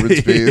couple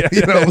Germans being,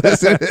 you know,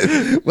 listen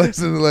to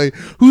like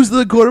who's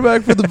the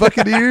quarterback for the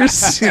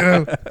Buccaneers? You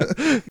know,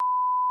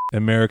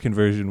 American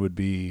version would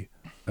be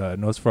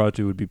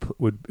Nosferatu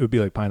would be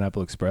like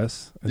Pineapple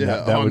Express. And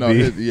yeah. that would no, be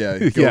yeah.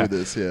 Go Yeah. with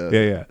this. Yeah.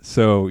 yeah.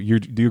 So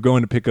you're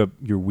going to pick up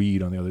your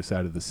weed on the other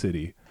side of the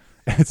city.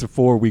 It's a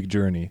 4-week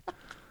journey.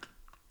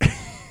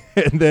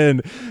 And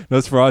then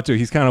Nosferatu,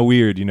 he's kind of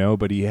weird, you know,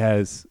 but he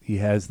has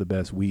the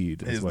best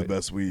weed. He's the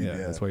best weed. Yeah.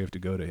 That's why you have to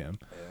go to him.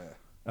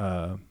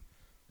 Yeah.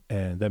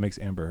 And that makes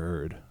Amber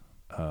Heard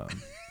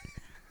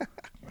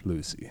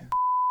Lucy.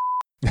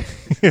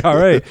 All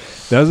right,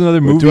 that was another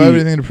movie. Do I have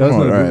anything to promote? That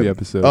was another All movie right.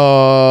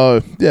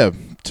 episode. Yeah,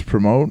 to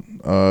promote.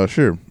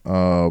 Sure.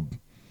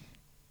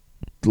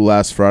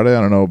 Last Friday,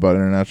 I don't know about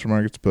international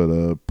markets,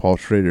 but Paul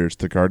Schrader's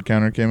The Card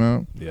Counter came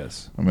out.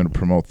 Yes, I'm going to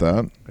promote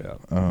that.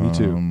 Yeah, me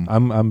too.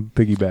 I'm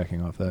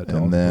piggybacking off that.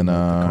 And then The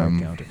Card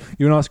Counter.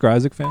 You an Oscar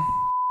Isaac fan?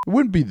 It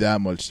wouldn't be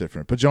that much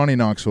different, but Johnny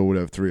Knoxville would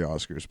have 3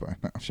 Oscars by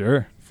now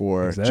Sure.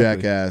 for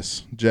Exactly.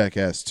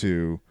 Jackass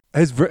 2.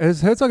 Has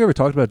Herzog ever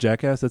talked about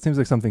Jackass? That seems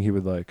like something he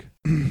would like.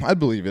 I'd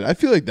believe it. I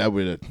feel like that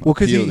would. Well,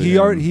 because appeal to he him.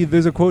 already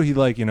there's a quote he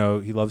like, you know,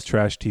 he loves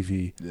trash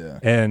TV. Yeah.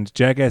 And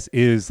Jackass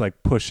is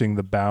like pushing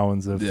the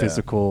bounds of Yeah.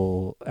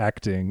 physical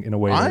acting in a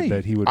way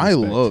that he would. I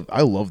respect.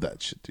 love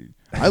that shit, dude.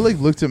 I like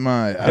looked at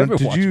my. haven't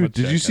watched much Did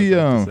you Jackass, see I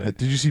have to say.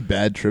 Did you see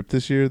Bad Trip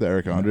this year, the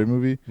Eric Andre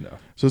movie? No.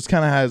 So it's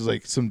kind of has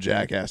like some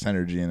Jackass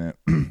energy in it,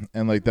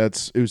 and like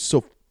it was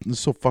so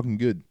fucking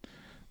good,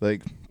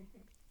 like.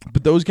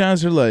 But those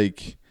guys are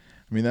like,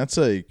 I mean, that's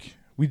like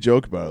we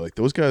joke about it. Like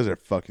those guys are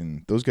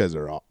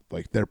all,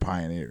 like they're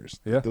pioneers.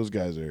 Yeah. Those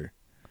guys are.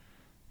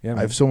 Yeah, I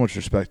man. have so much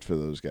respect for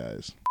those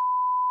guys.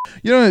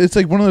 You know, it's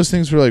like one of those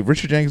things where like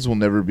Richard Jenkins will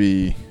never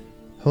be.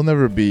 He'll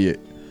never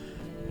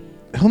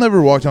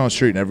walk down the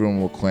street and everyone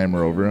will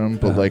clamor over him.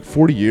 But like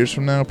 40 years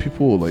from now,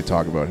 people will like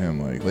talk about him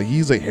like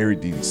he's like Harry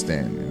Dean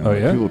Stanton. You know? Oh,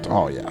 yeah?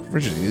 People, yeah,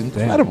 Richard, he's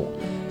incredible.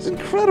 He's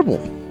incredible.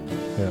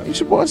 Yeah. You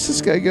should watch this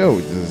guy go.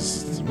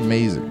 It's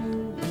amazing.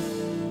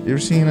 You ever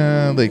seen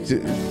like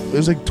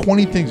there's like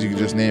 20 things you can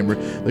just name.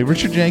 Like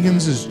Richard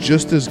Jenkins is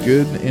just as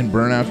good in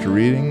Burn After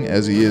Reading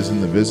as he is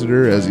in The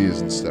Visitor, as he is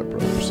in Step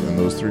Brothers, and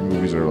those 3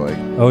 movies are like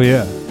Oh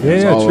yeah.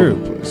 it's all True.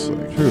 over the place.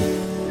 Like. True.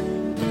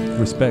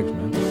 Respect,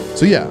 man.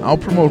 So yeah, I'll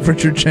promote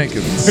Richard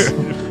Jenkins,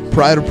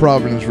 Pride of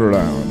Providence, Rhode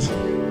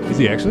Island. Is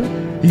he actually?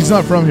 He's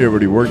not from here,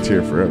 but he worked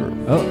here forever.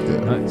 Oh,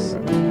 Yeah. nice.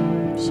 All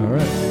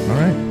right. All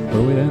right. Where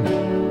are we then?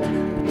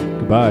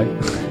 Goodbye.